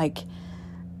connection. It's like,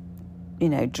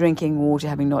 drinking water,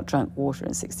 having not drunk water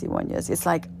in 61 years. It's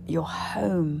like you're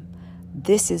home.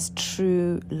 This is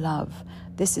true love.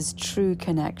 This is true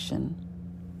connection.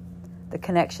 The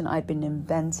connection I've been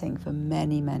inventing for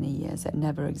many, many years that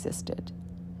never existed.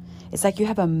 It's like you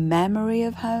have a memory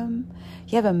of home.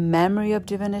 You have a memory of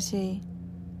divinity.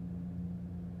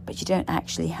 But you don't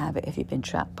actually have it if you've been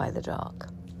trapped by the dark.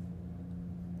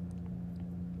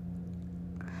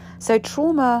 So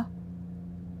trauma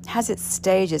has its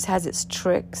stages, has its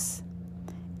tricks.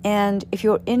 And if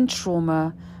you're in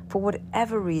trauma, for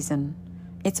whatever reason,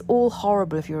 it's all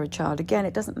horrible if you're a child. Again,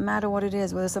 it doesn't matter what it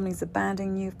is, whether something's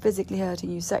abandoning you, physically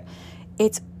hurting you,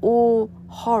 it's all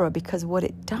horror because what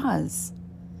it does,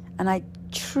 and I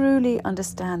truly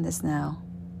understand this now,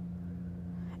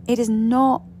 it is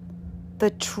not the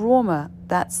trauma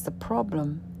that's the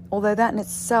problem. Although that in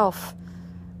itself,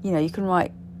 you can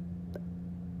write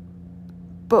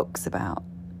books about.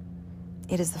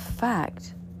 It is the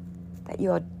fact that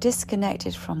you are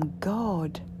disconnected from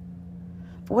God.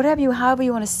 However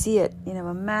you want to see it,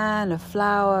 a man, a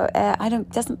flower, air,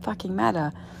 doesn't fucking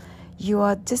matter. You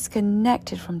are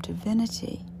disconnected from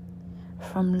divinity,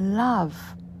 from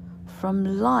love, from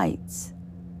light,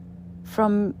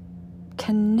 from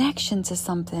connection to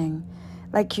something.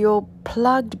 Like you're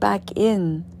plugged back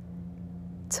in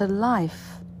to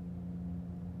life.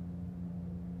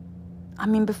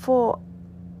 Before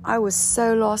I was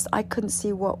so lost, I couldn't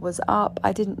see what was up.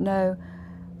 I didn't know.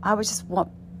 I was just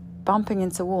bumping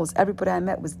into walls. Everybody I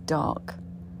met was dark.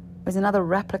 It was another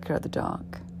replica of the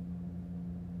dark.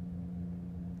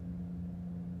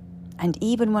 And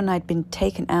even when I'd been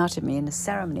taken out of me in a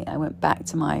ceremony, I went back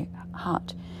to my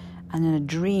hut. And in a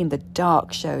dream, the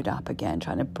dark showed up again,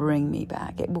 trying to bring me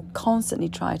back. It will constantly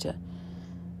try to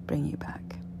bring you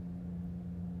back.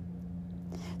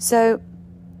 So,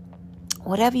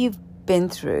 whatever you've been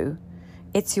through,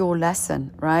 it's your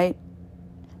lesson, right?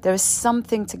 There is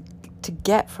something to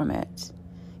get from it.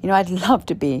 I'd love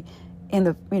to be in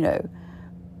the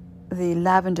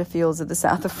lavender fields of the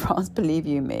south of France, believe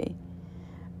you me.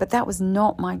 But that was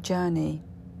not my journey.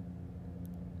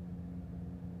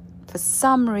 For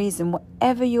some reason,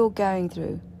 whatever you're going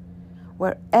through,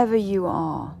 wherever you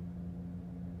are,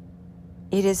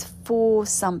 it is for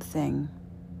something.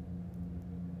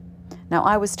 Now,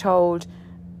 I was told,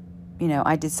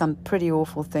 I did some pretty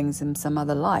awful things in some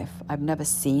other life. I've never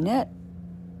seen it.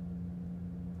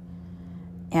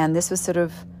 And this was sort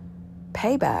of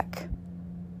payback.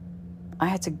 I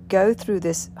had to go through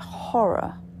this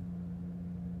horror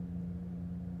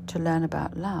to learn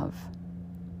about love.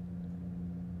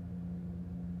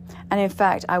 And in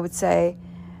fact, I would say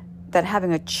that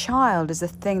having a child is the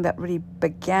thing that really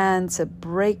began to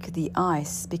break the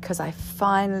ice, because I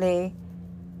finally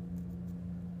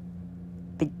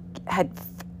had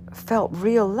felt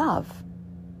real love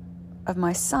of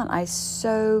my son. I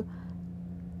so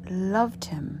loved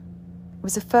him. It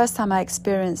was the first time I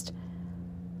experienced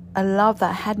a love that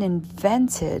I hadn't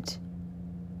invented.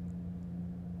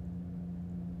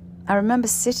 I remember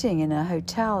sitting in a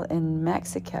hotel in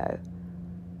Mexico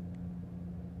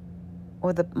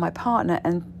with my partner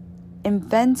and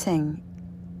inventing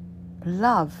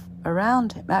love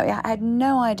around him. I had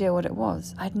no idea what it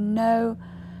was. I had no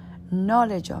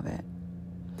knowledge of it.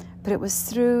 But it was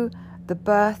through the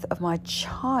birth of my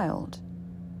child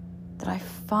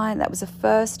that was the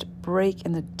first break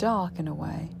in the dark, in a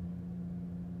way.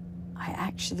 I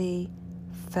actually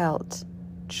felt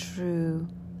true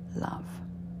love.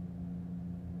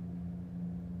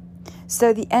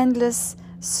 So the endless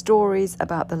stories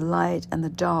about the light and the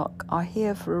dark are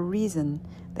here for a reason.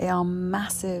 They are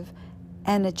massive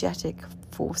energetic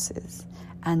forces,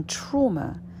 and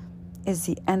trauma is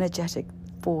the energetic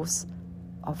force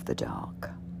of the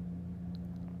dark.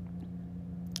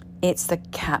 It's the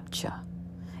capture.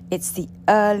 It's the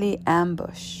early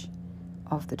ambush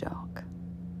of the dark.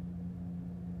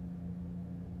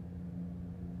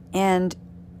 And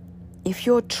if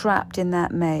you're trapped in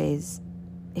that maze,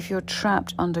 if you're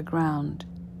trapped underground,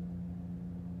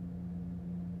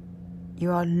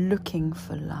 you are looking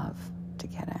for love to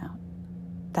get out.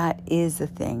 That is the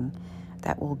thing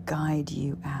that will guide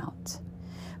you out.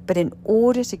 But in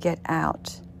order to get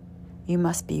out, you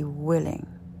must be willing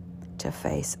to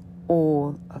face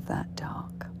all of that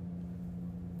dark,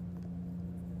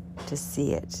 to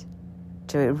see it,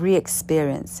 to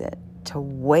re-experience it, to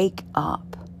wake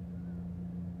up.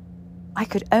 I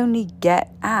could only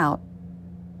get out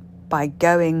by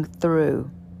going through.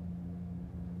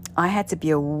 I had to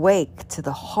be awake to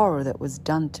the horror that was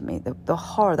done to me, the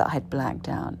horror that I had blacked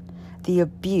out, the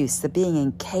abuse, the being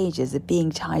in cages, the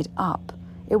being tied up.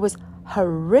 It was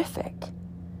horrific.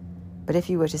 But if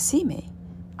you were to see me,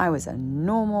 I was a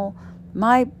normal,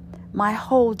 my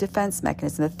whole defense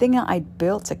mechanism, the thing that I'd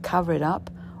built to cover it up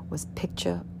was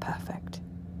picture perfect.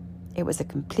 It was a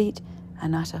complete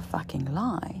and utter fucking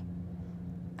lie.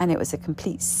 And it was a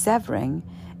complete severing,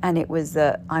 and it was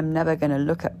that I'm never going to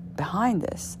look at behind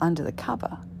this, under the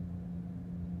cover.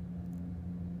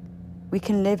 We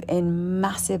can live in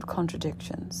massive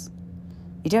contradictions.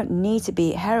 You don't need to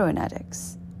be heroin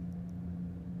addicts.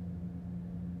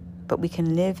 But we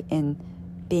can live in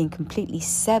being completely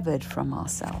severed from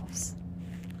ourselves.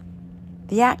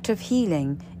 The act of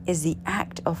healing is the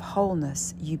act of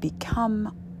wholeness. You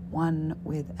become one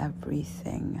with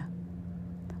everything.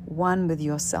 One with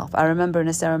yourself. I remember in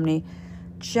a ceremony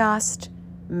just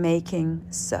making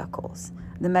circles.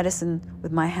 The medicine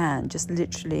with my hand, just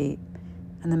literally,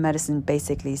 and the medicine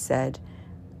basically said,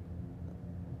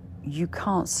 you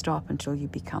can't stop until you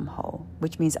become whole,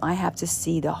 which means I have to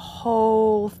see the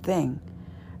whole thing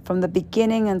from the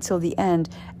beginning until the end,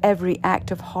 every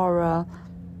act of horror,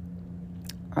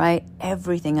 right?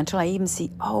 Everything, until I even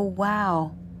see, oh,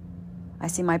 wow. I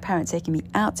see my parent taking me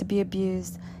out to be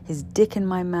abused, his dick in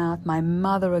my mouth, my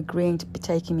mother agreeing to be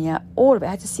taking me out, all of it. I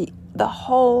had to see the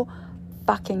whole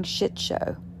fucking shit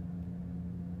show.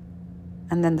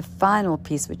 And then the final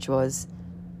piece, which was,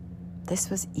 this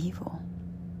was evil.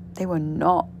 They were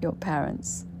not your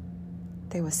parents.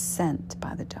 They were sent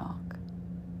by the dark,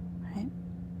 right?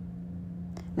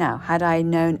 Now, had I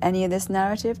known any of this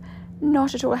narrative?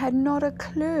 Not at all. I had not a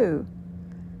clue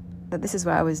that this is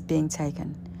where I was being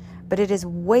taken. But it is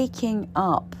waking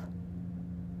up.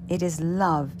 It is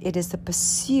love. It is the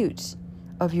pursuit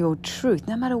of your truth,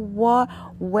 no matter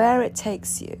where it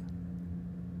takes you,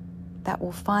 that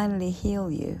will finally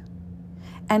heal you.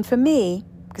 And for me,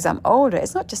 because I'm older,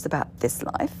 it's not just about this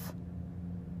life.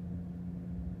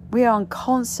 We are on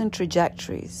constant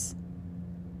trajectories.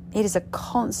 It is a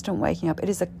constant waking up. It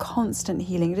is a constant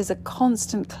healing. It is a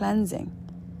constant cleansing.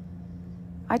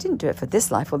 I didn't do it for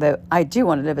this life, although I do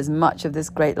want to live as much of this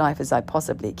great life as I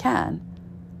possibly can.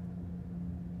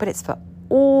 But it's for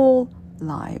all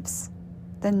lives,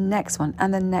 the next one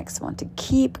and the next one, to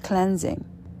keep cleansing,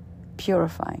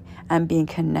 purifying, and being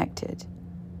connected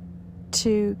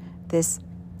to this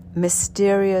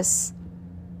mysterious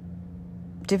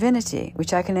divinity,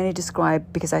 which I can only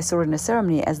describe because I saw it in a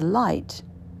ceremony as light.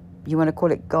 You want to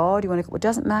call it God, it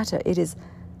doesn't matter. It is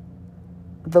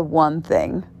the one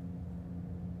thing.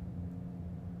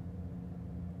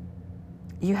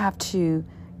 You have to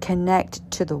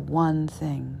connect to the one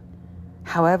thing.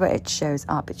 However it shows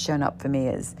up, it's shown up for me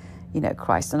as,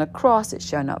 Christ on a cross. It's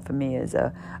shown up for me as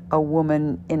a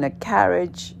woman in a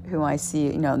carriage who I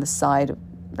see, on the side,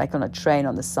 like on a train,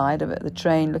 on the side of it, the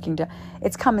train looking down.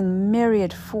 It's come in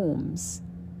myriad forms.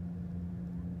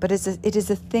 But it is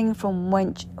a thing from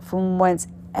whence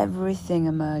everything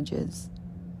emerges.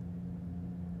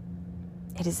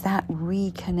 It is that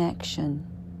reconnection,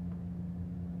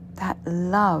 that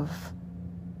love.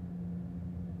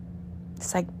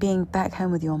 It's like being back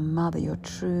home with your mother, your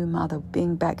true mother,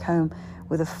 being back home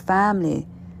with a family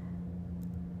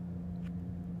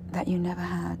that you never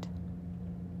had.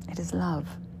 It is love.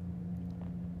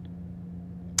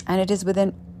 And it is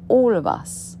within all of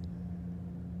us.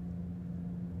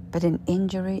 But in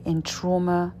injury, in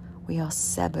trauma, we are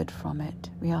severed from it.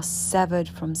 We are severed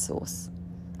from source.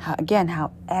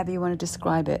 However you want to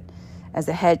describe it, as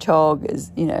a hedgehog,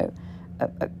 as,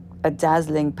 a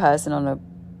dazzling person on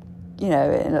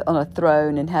a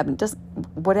throne in heaven, just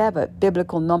whatever,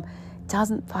 biblical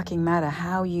doesn't fucking matter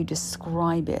how you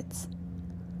describe it.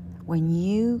 When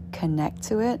you connect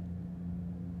to it,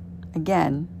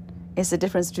 again, it's the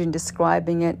difference between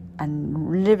describing it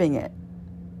and living it.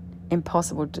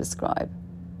 Impossible to describe.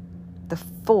 the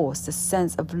force, the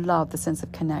sense of love, the sense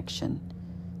of connection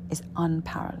is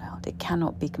unparalleled. It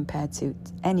cannot be compared to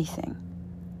anything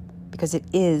because it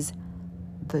is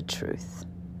the truth.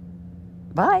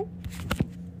 Bye.